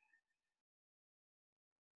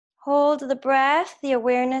 Hold the breath, the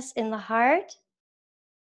awareness in the heart.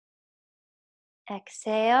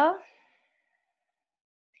 Exhale.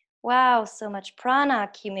 Wow, so much prana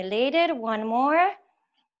accumulated. 1 more.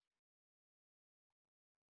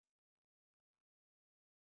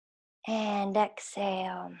 And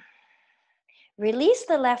exhale. Release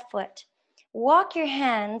the left foot. Walk your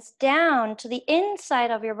hands down to the inside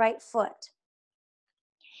of your right foot.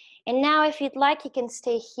 And now if you'd like, you can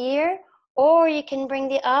stay here, or you can bring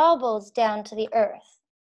the elbows down to the earth.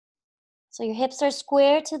 So your hips are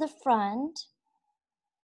square to the front.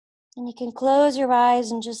 And you can close your eyes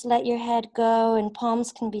and just let your head go, and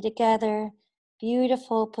palms can be together.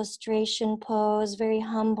 Beautiful prostration pose, very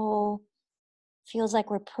humble. Feels like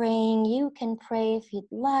we're praying. You can pray if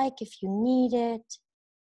you'd like, if you need it.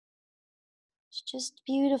 It's just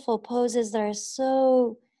beautiful poses that are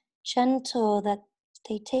so gentle that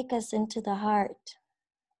they take us into the heart.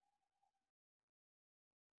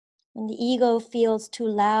 When the ego feels too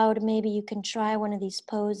loud, maybe you can try one of these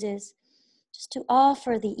poses just to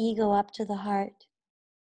offer the ego up to the heart.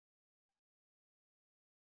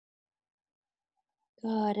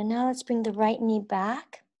 Good. And now let's bring the right knee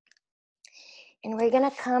back. And we're going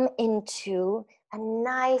to come into a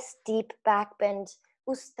nice deep back bend,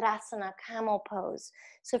 Ustrasana, camel pose.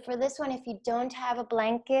 So for this one, if you don't have a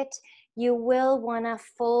blanket, you will want to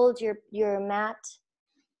fold your mat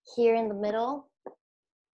here in the middle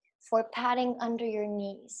for padding under your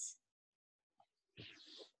knees.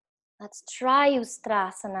 Let's try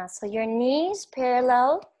Ustrasana. So your knees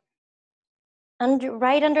parallel,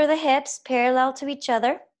 right under the hips, parallel to each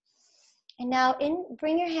other. And now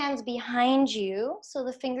bring your hands behind you so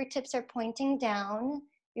the fingertips are pointing down.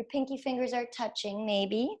 Your pinky fingers are touching,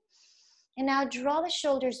 maybe. And now draw the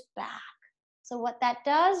shoulders back. So what that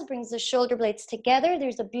does, brings the shoulder blades together.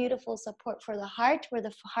 There's a beautiful support for the heart where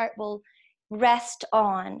the heart will rest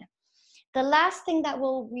on. The last thing that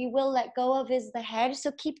we will let go of is the head.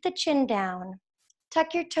 So keep the chin down.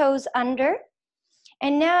 Tuck your toes under.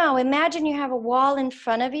 And now imagine you have a wall in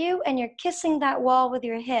front of you and you're kissing that wall with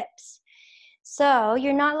your hips. So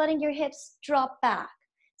you're not letting your hips drop back.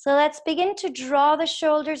 So let's begin to draw the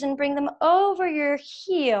shoulders and bring them over your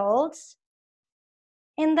heels.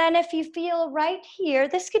 And then if you feel right here,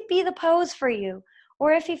 this could be the pose for you.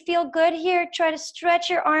 Or if you feel good here, try to stretch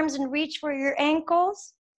your arms and reach for your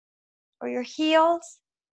ankles or your heels.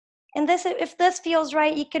 And if this feels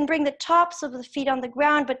right, you can bring the tops of the feet on the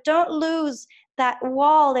ground, but don't lose that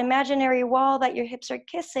wall, imaginary wall that your hips are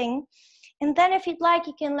kissing. And then if you'd like,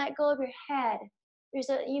 you can let go of your head.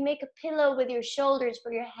 You make a pillow with your shoulders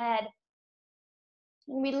for your head.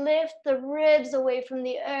 And we lift the ribs away from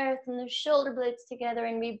the earth and the shoulder blades together,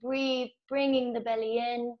 and we breathe, bringing the belly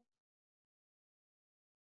in,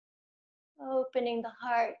 opening the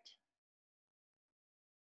heart,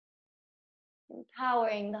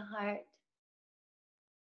 empowering the heart.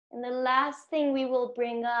 And the last thing we will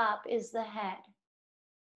bring up is the head.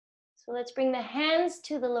 So let's bring the hands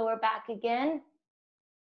to the lower back again.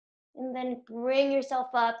 And then bring yourself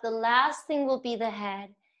up. The last thing will be the head.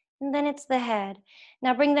 And then it's the head.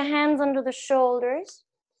 Now bring the hands under the shoulders.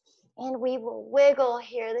 And we will wiggle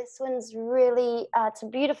here. This one's really, it's a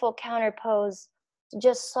beautiful counter pose.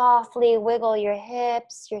 Just softly wiggle your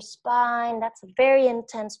hips, your spine. That's a very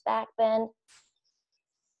intense back bend.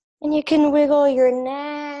 And you can wiggle your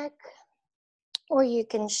neck, or you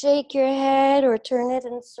can shake your head or turn it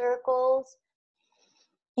in circles.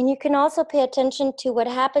 And you can also pay attention to what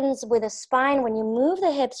happens with the spine when you move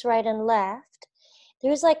the hips right and left.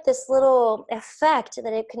 There's like this little effect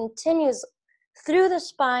that it continues through the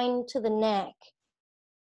spine to the neck.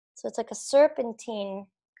 So it's like a serpentine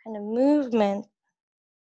kind of movement.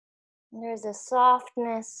 And there's a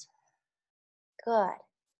softness. Good.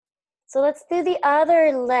 So let's do the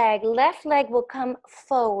other leg. Left leg will come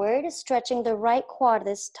forward, stretching the right quad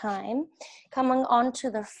this time. Coming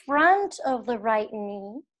onto the front of the right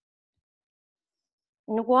knee.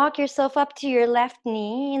 And walk yourself up to your left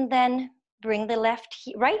knee and then bring the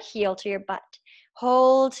right heel to your butt.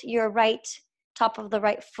 Hold your right top of the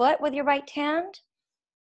right foot with your right hand.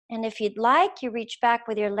 And if you'd like, you reach back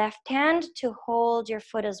with your left hand to hold your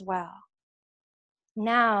foot as well.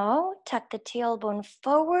 Now, tuck the tailbone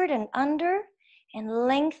forward and under and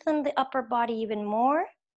lengthen the upper body even more.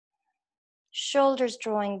 Shoulders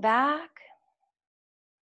drawing back.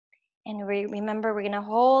 And remember, we're going to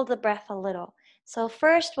hold the breath a little. So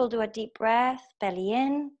first, we'll do a deep breath, belly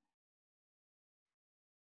in.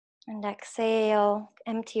 And exhale,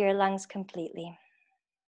 empty your lungs completely.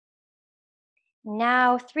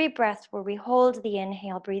 Now, 3 breaths where we hold the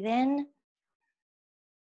inhale, breathe in.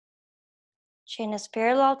 Chin is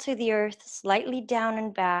parallel to the earth, slightly down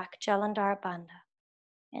and back, Jalandhara Bandha.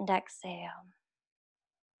 And exhale.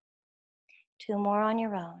 2 more on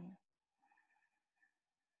your own.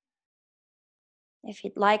 If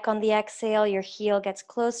you'd like on the exhale, your heel gets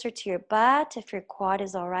closer to your butt, if your quad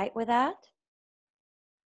is all right with that.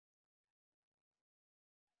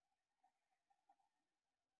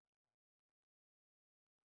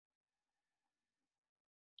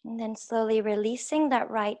 And then slowly releasing that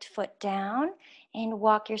right foot down and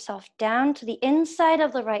walk yourself down to the inside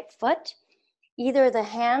of the right foot. Either the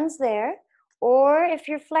hands there, or if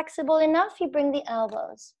you're flexible enough, you bring the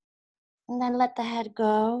elbows. And then let the head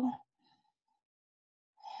go.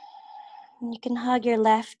 And you can hug your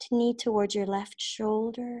left knee towards your left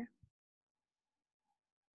shoulder.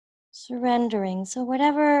 Surrendering. So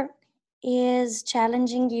whatever is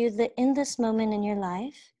challenging you in this moment in your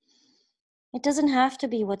life, it doesn't have to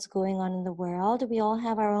be what's going on in the world. We all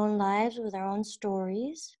have our own lives with our own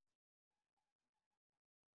stories.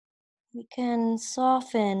 We can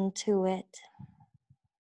soften to it.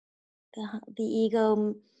 The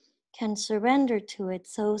ego can surrender to it.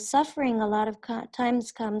 So suffering a lot of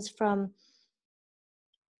times comes from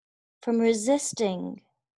from resisting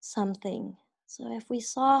something. So if we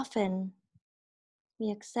soften,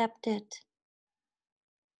 we accept it,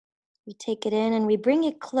 we take it in and we bring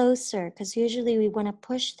it closer, because usually we want to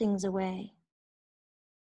push things away.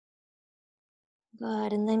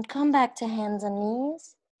 Good, and then come back to hands and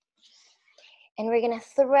knees. And we're going to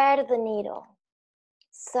thread the needle.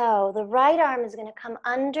 So the right arm is going to come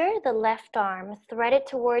under the left arm, thread it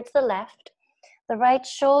towards the left. The right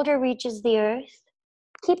shoulder reaches the earth.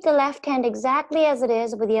 Keep the left hand exactly as it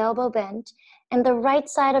is with the elbow bent, and the right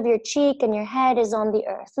side of your cheek and your head is on the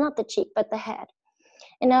earth, not the cheek, but the head.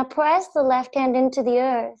 And now press the left hand into the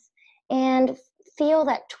earth and feel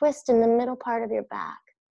that twist in the middle part of your back.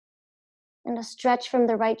 And a stretch from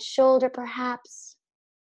the right shoulder, perhaps.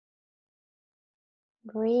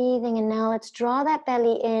 Breathing, and now let's draw that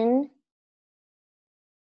belly in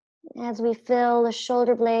as we fill the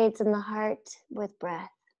shoulder blades and the heart with breath.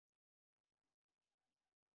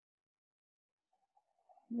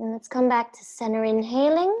 And let's come back to center,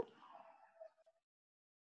 inhaling.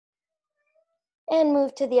 And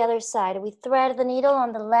move to the other side. We thread the needle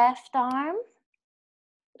on the left arm.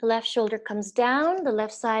 The left shoulder comes down, the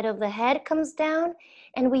left side of the head comes down,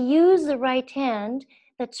 and we use the right hand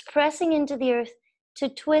that's pressing into the earth to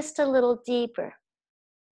twist a little deeper.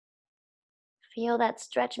 Feel that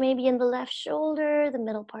stretch maybe in the left shoulder, the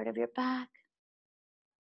middle part of your back.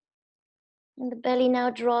 And the belly now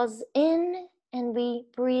draws in, and we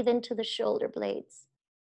breathe into the shoulder blades.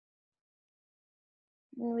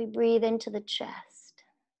 And we breathe into the chest.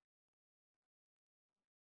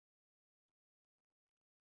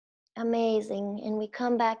 Amazing. And we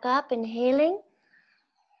come back up, inhaling.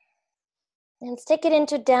 And stick it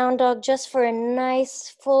into down dog just for a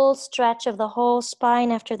nice full stretch of the whole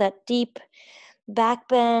spine after that deep back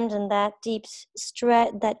bend and that deep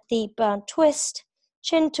stretch, that deep twist.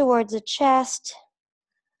 Chin towards the chest.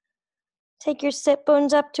 Take your sit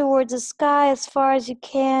bones up towards the sky as far as you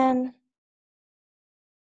can.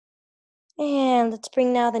 And let's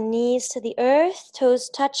bring now the knees to the earth, toes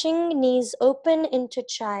touching, knees open into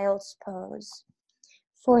child's pose.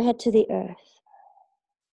 Forehead to the earth.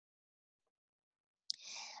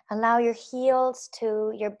 Allow your heels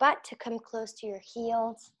to, your butt to come close to your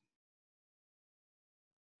heels.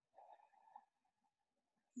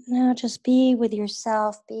 Now just be with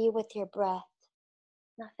yourself, be with your breath.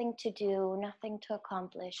 Nothing to do, nothing to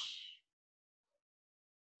accomplish.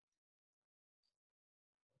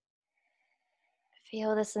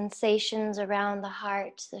 Feel the sensations around the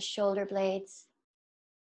heart, the shoulder blades.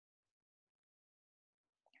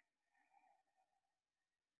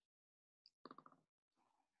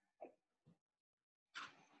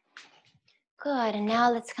 Good, and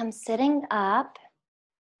now let's come sitting up.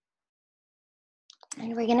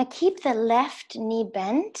 And we're gonna keep the left knee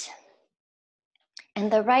bent and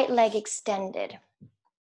the right leg extended.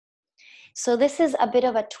 So this is a bit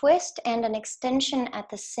of a twist and an extension at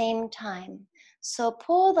the same time. So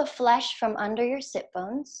pull the flesh from under your sit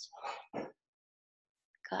bones.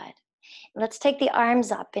 Good. Let's take the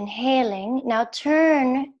arms up, inhaling. Now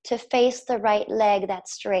turn to face the right leg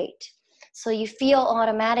that's straight. So you feel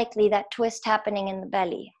automatically that twist happening in the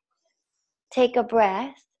belly. Take a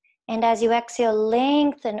breath, and as you exhale,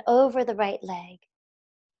 lengthen over the right leg.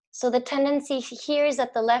 So the tendency here is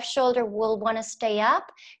that the left shoulder will want to stay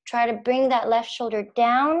up. Try to bring that left shoulder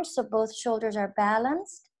down so both shoulders are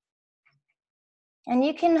balanced. And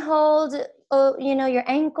you can hold, your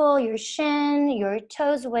ankle, your shin, your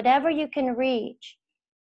toes, whatever you can reach.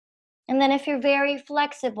 And then if you're very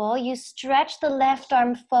flexible, you stretch the left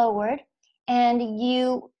arm forward and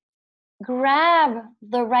you grab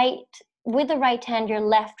with the right hand, your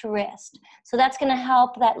left wrist. So that's going to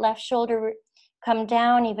help that left shoulder come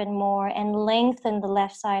down even more and lengthen the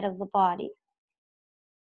left side of the body.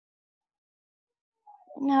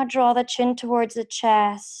 Now draw the chin towards the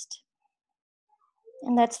chest.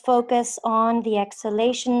 And let's focus on the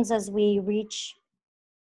exhalations as we reach.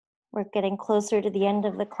 We're getting closer to the end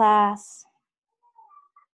of the class.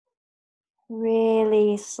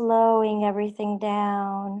 Really slowing everything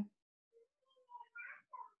down.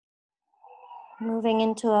 Moving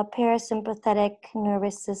into a parasympathetic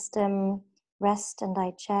nervous system, rest and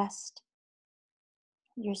digest.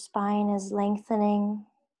 Your spine is lengthening.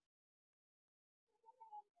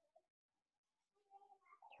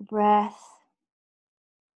 Your breath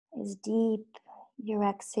is deep. Your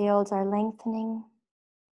exhales are lengthening.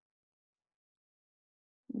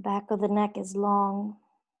 The back of the neck is long.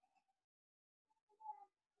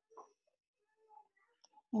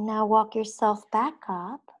 And now walk yourself back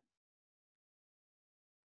up.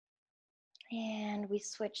 And we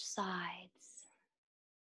switch sides.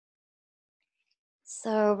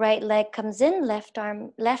 So right leg comes in, left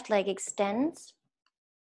leg extends.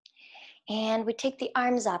 And we take the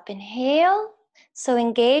arms up. Inhale. So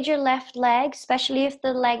engage your left leg, especially if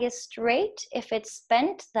the leg is straight. If it's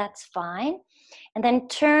bent, that's fine. And then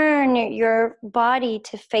turn your body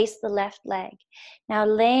to face the left leg. Now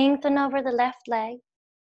lengthen over the left leg.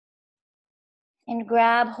 And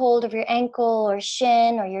grab hold of your ankle or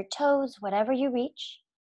shin or your toes, whatever you reach.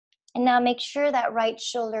 And now make sure that right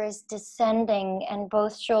shoulder is descending and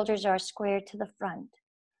both shoulders are square to the front.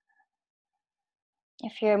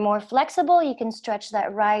 If you're more flexible, you can stretch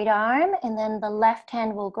that right arm and then the left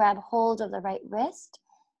hand will grab hold of the right wrist.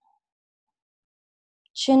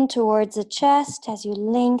 Chin towards the chest as you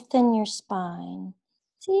lengthen your spine.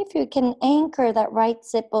 See if you can anchor that right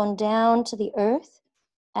sit bone down to the earth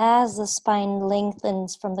as the spine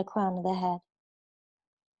lengthens from the crown of the head.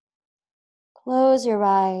 Close your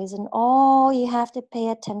eyes and all you have to pay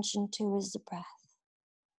attention to is the breath.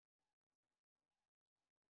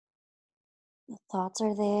 The thoughts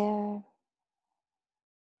are there.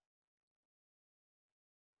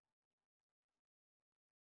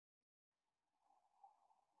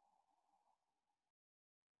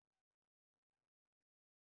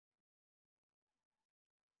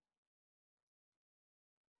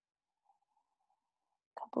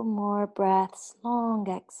 Couple more breaths, long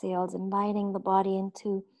exhales, inviting the body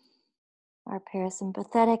into our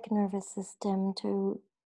parasympathetic nervous system to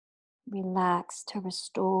relax, to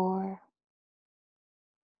restore.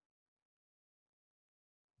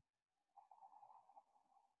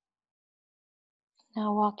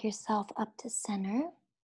 Now walk yourself up to center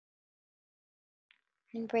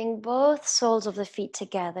and bring both soles of the feet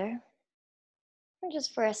together. And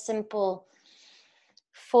just for a simple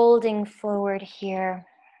folding forward here.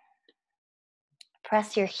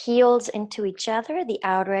 Press your heels into each other, the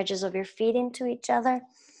outer edges of your feet into each other.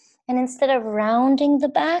 And instead of rounding the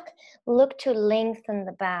back, look to lengthen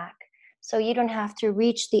the back. So you don't have to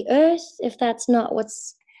reach the earth. If that's not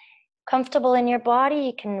what's comfortable in your body,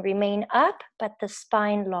 you can remain up, but the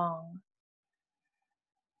spine long.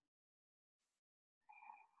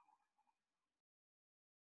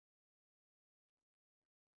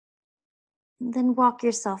 And then walk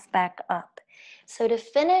yourself back up. So to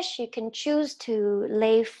finish, you can choose to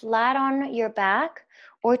lay flat on your back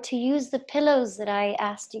or to use the pillows that I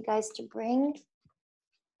asked you guys to bring.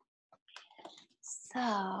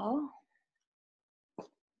 So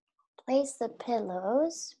place the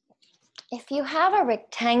pillows. If you have a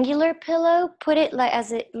rectangular pillow, put it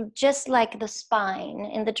just like the spine,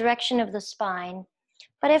 in the direction of the spine.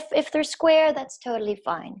 But if they're square, that's totally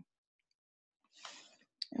fine.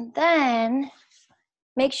 And then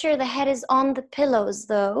make sure the head is on the pillows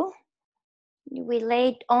though. We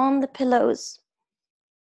lay on the pillows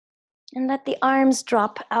and let the arms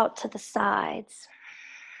drop out to the sides.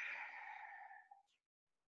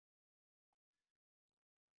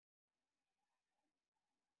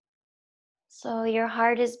 So your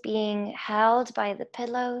heart is being held by the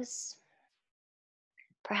pillows.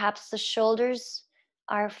 Perhaps the shoulders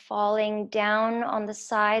are falling down on the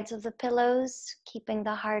sides of the pillows, keeping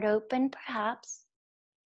the heart open, perhaps.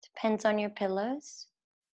 Depends on your pillows.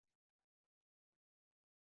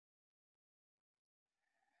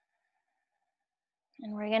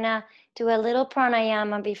 And we're gonna do a little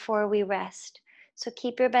pranayama before we rest. So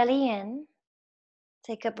keep your belly in.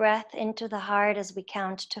 Take a breath into the heart as we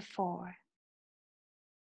count to 4.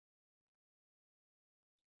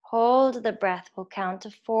 Hold the breath. We'll count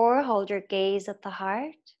to 4. Hold your gaze at the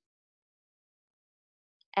heart.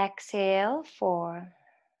 Exhale, 4.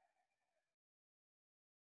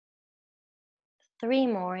 3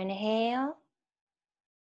 more. Inhale.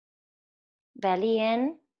 Belly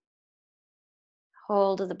in.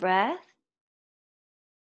 Hold the breath.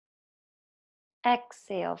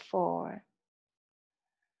 Exhale, 4.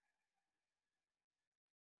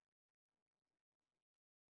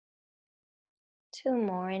 2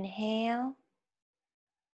 more. Inhale.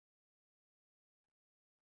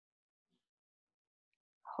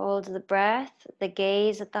 Hold the breath, the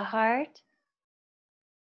gaze at the heart.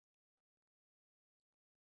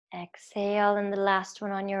 Exhale, and the last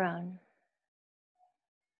one on your own.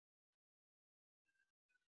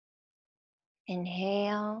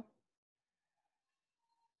 Inhale.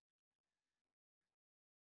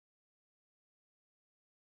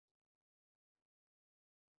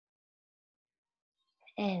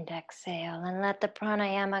 And exhale, and let the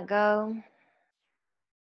pranayama go.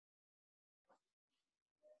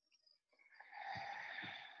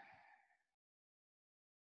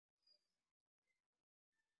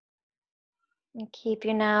 And keep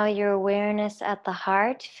your awareness at the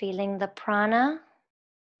heart, feeling the prana,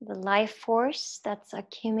 the life force that's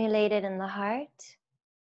accumulated in the heart.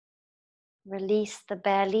 Release the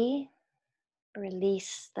belly,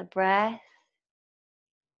 release the breath.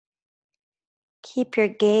 Keep your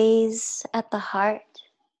gaze at the heart.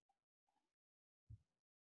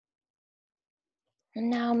 And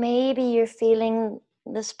now maybe you're feeling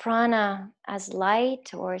this prana as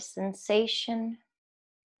light or sensation.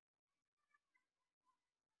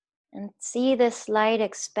 And see this light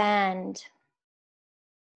expand.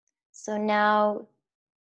 So now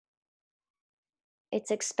it's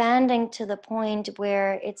expanding to the point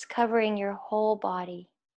where it's covering your whole body,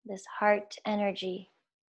 this heart energy.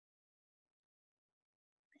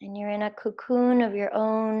 And you're in a cocoon of your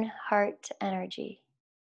own heart energy.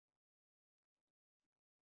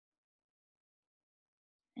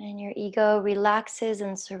 And your ego relaxes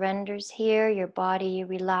and surrenders here. Your body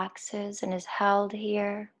relaxes and is held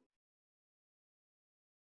here.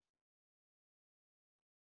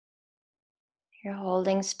 You're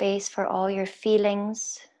holding space for all your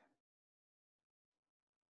feelings,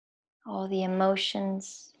 all the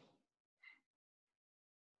emotions.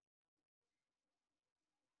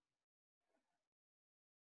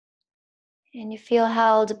 And you feel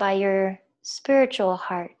held by your spiritual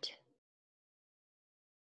heart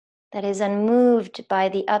that is unmoved by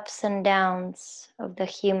the ups and downs of the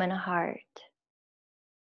human heart.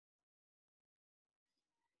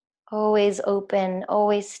 Always open,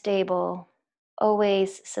 always stable,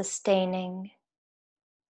 always sustaining.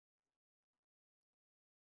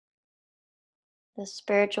 The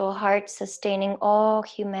spiritual heart sustaining all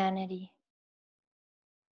humanity.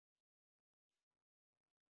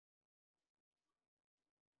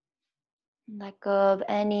 Let go of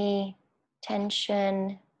any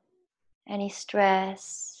tension, any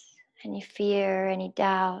stress, any fear, any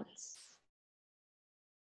doubts.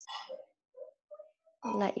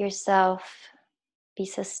 Let yourself be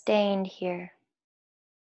sustained here.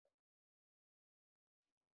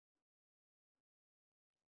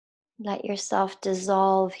 Let yourself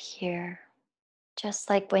dissolve here. Just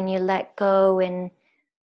like when you let go in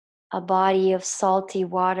a body of salty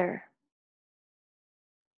water.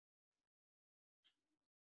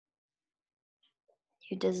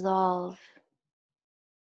 You dissolve.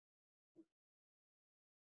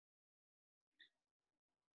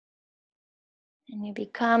 And you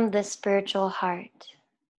become the spiritual heart.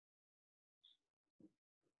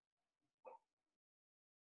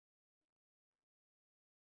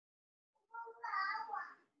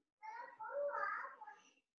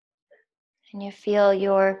 And you feel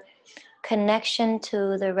your connection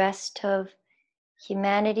to the rest of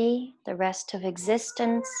humanity, the rest of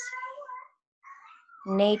existence,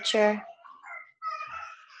 nature,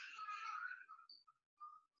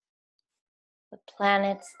 the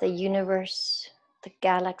planets, the universe, the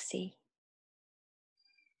galaxy,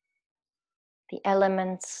 the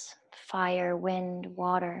elements, fire, wind,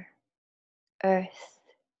 water, earth.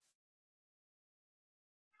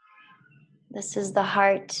 This is the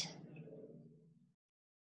heart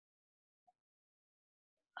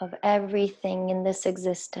of everything in this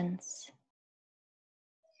existence.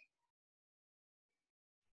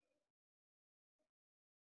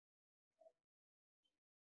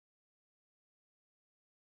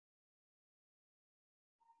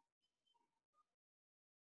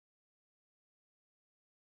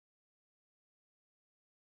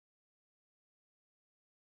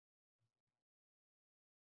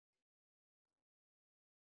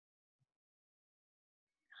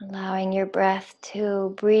 Allowing your breath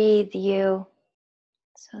to breathe you,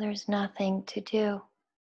 so there's nothing to do.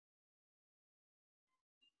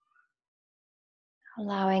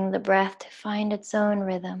 Allowing the breath to find its own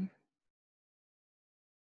rhythm.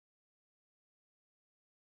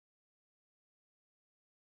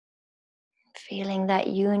 Feeling that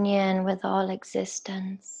union with all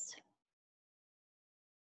existence.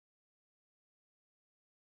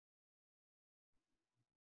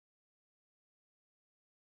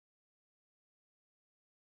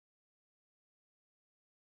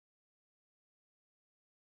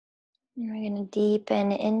 And we're going to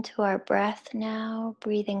deepen into our breath now,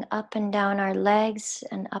 breathing up and down our legs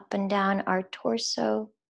and up and down our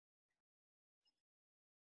torso.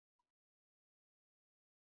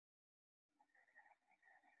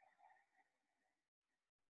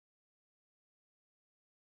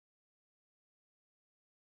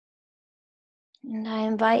 And I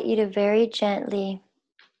invite you to very gently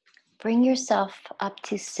bring yourself up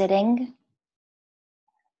to sitting.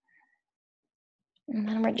 And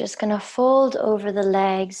then we're just going to fold over the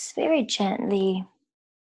legs very gently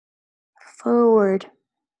forward,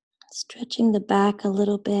 stretching the back a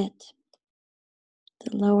little bit,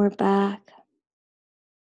 the lower back.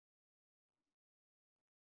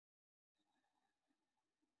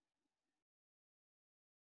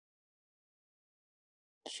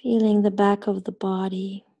 Feeling the back of the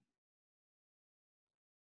body.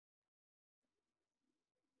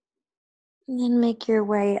 And then make your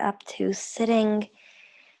way up to sitting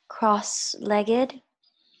cross-legged.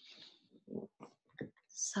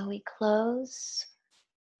 So we close.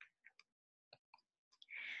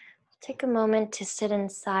 Take a moment to sit in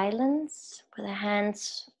silence with the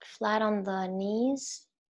hands flat on the knees,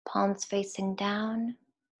 palms facing down,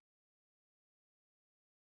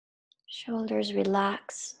 shoulders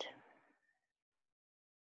relaxed.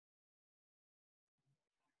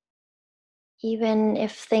 Even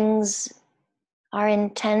if things are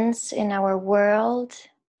intense in our world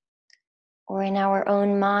or in our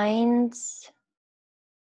own minds,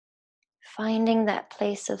 finding that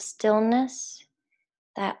place of stillness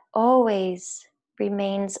that always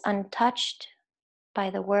remains untouched by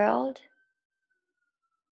the world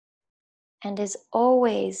and is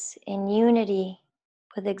always in unity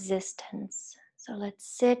with existence. So let's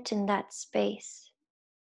sit in that space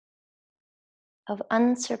of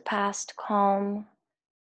unsurpassed calm,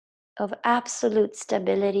 of absolute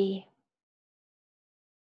stability,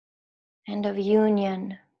 and of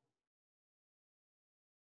union.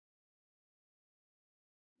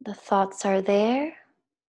 The thoughts are there.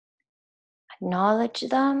 Acknowledge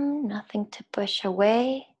them, nothing to push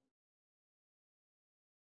away.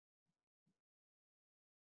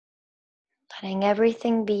 Letting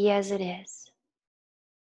everything be as it is.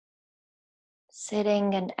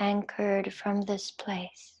 Sitting and anchored from this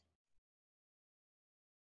place.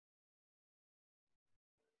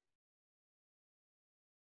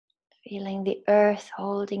 Feeling the earth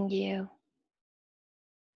holding you.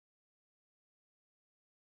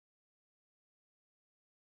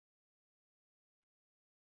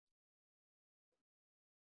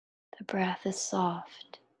 The breath is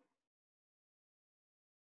soft.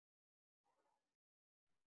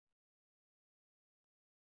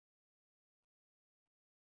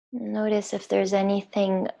 Notice if there's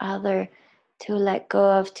anything other to let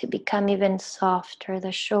go of to become even softer,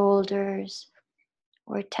 the shoulders,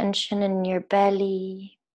 or tension in your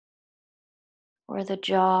belly, or the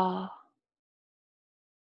jaw.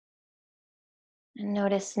 And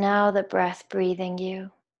notice now the breath breathing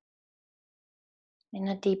you in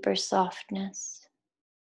a deeper softness.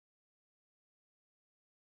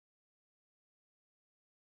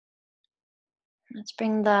 Let's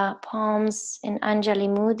bring the palms in Anjali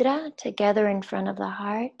Mudra together in front of the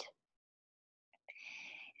heart.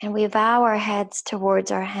 And we bow our heads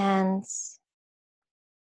towards our hands.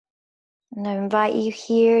 And I invite you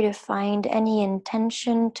here to find any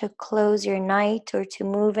intention to close your night or to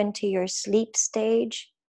move into your sleep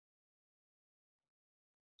stage,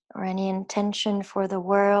 or any intention for the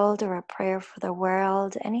world or a prayer for the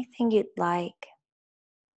world, anything you'd like.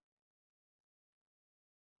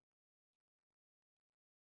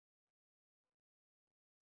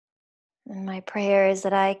 And my prayer is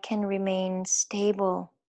that I can remain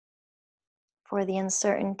stable for the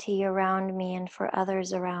uncertainty around me and for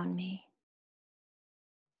others around me.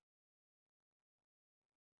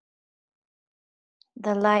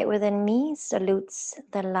 The light within me salutes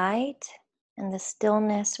the light and the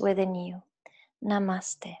stillness within you.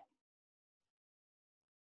 Namaste.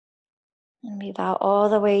 And we bow all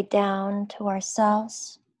the way down to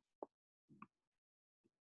ourselves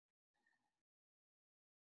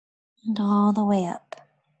and all the way up.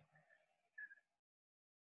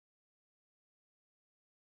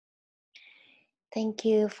 Thank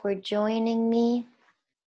you for joining me.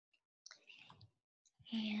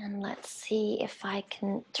 And let's see if I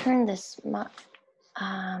can turn this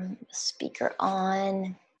speaker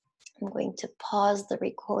on. I'm going to pause the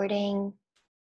recording.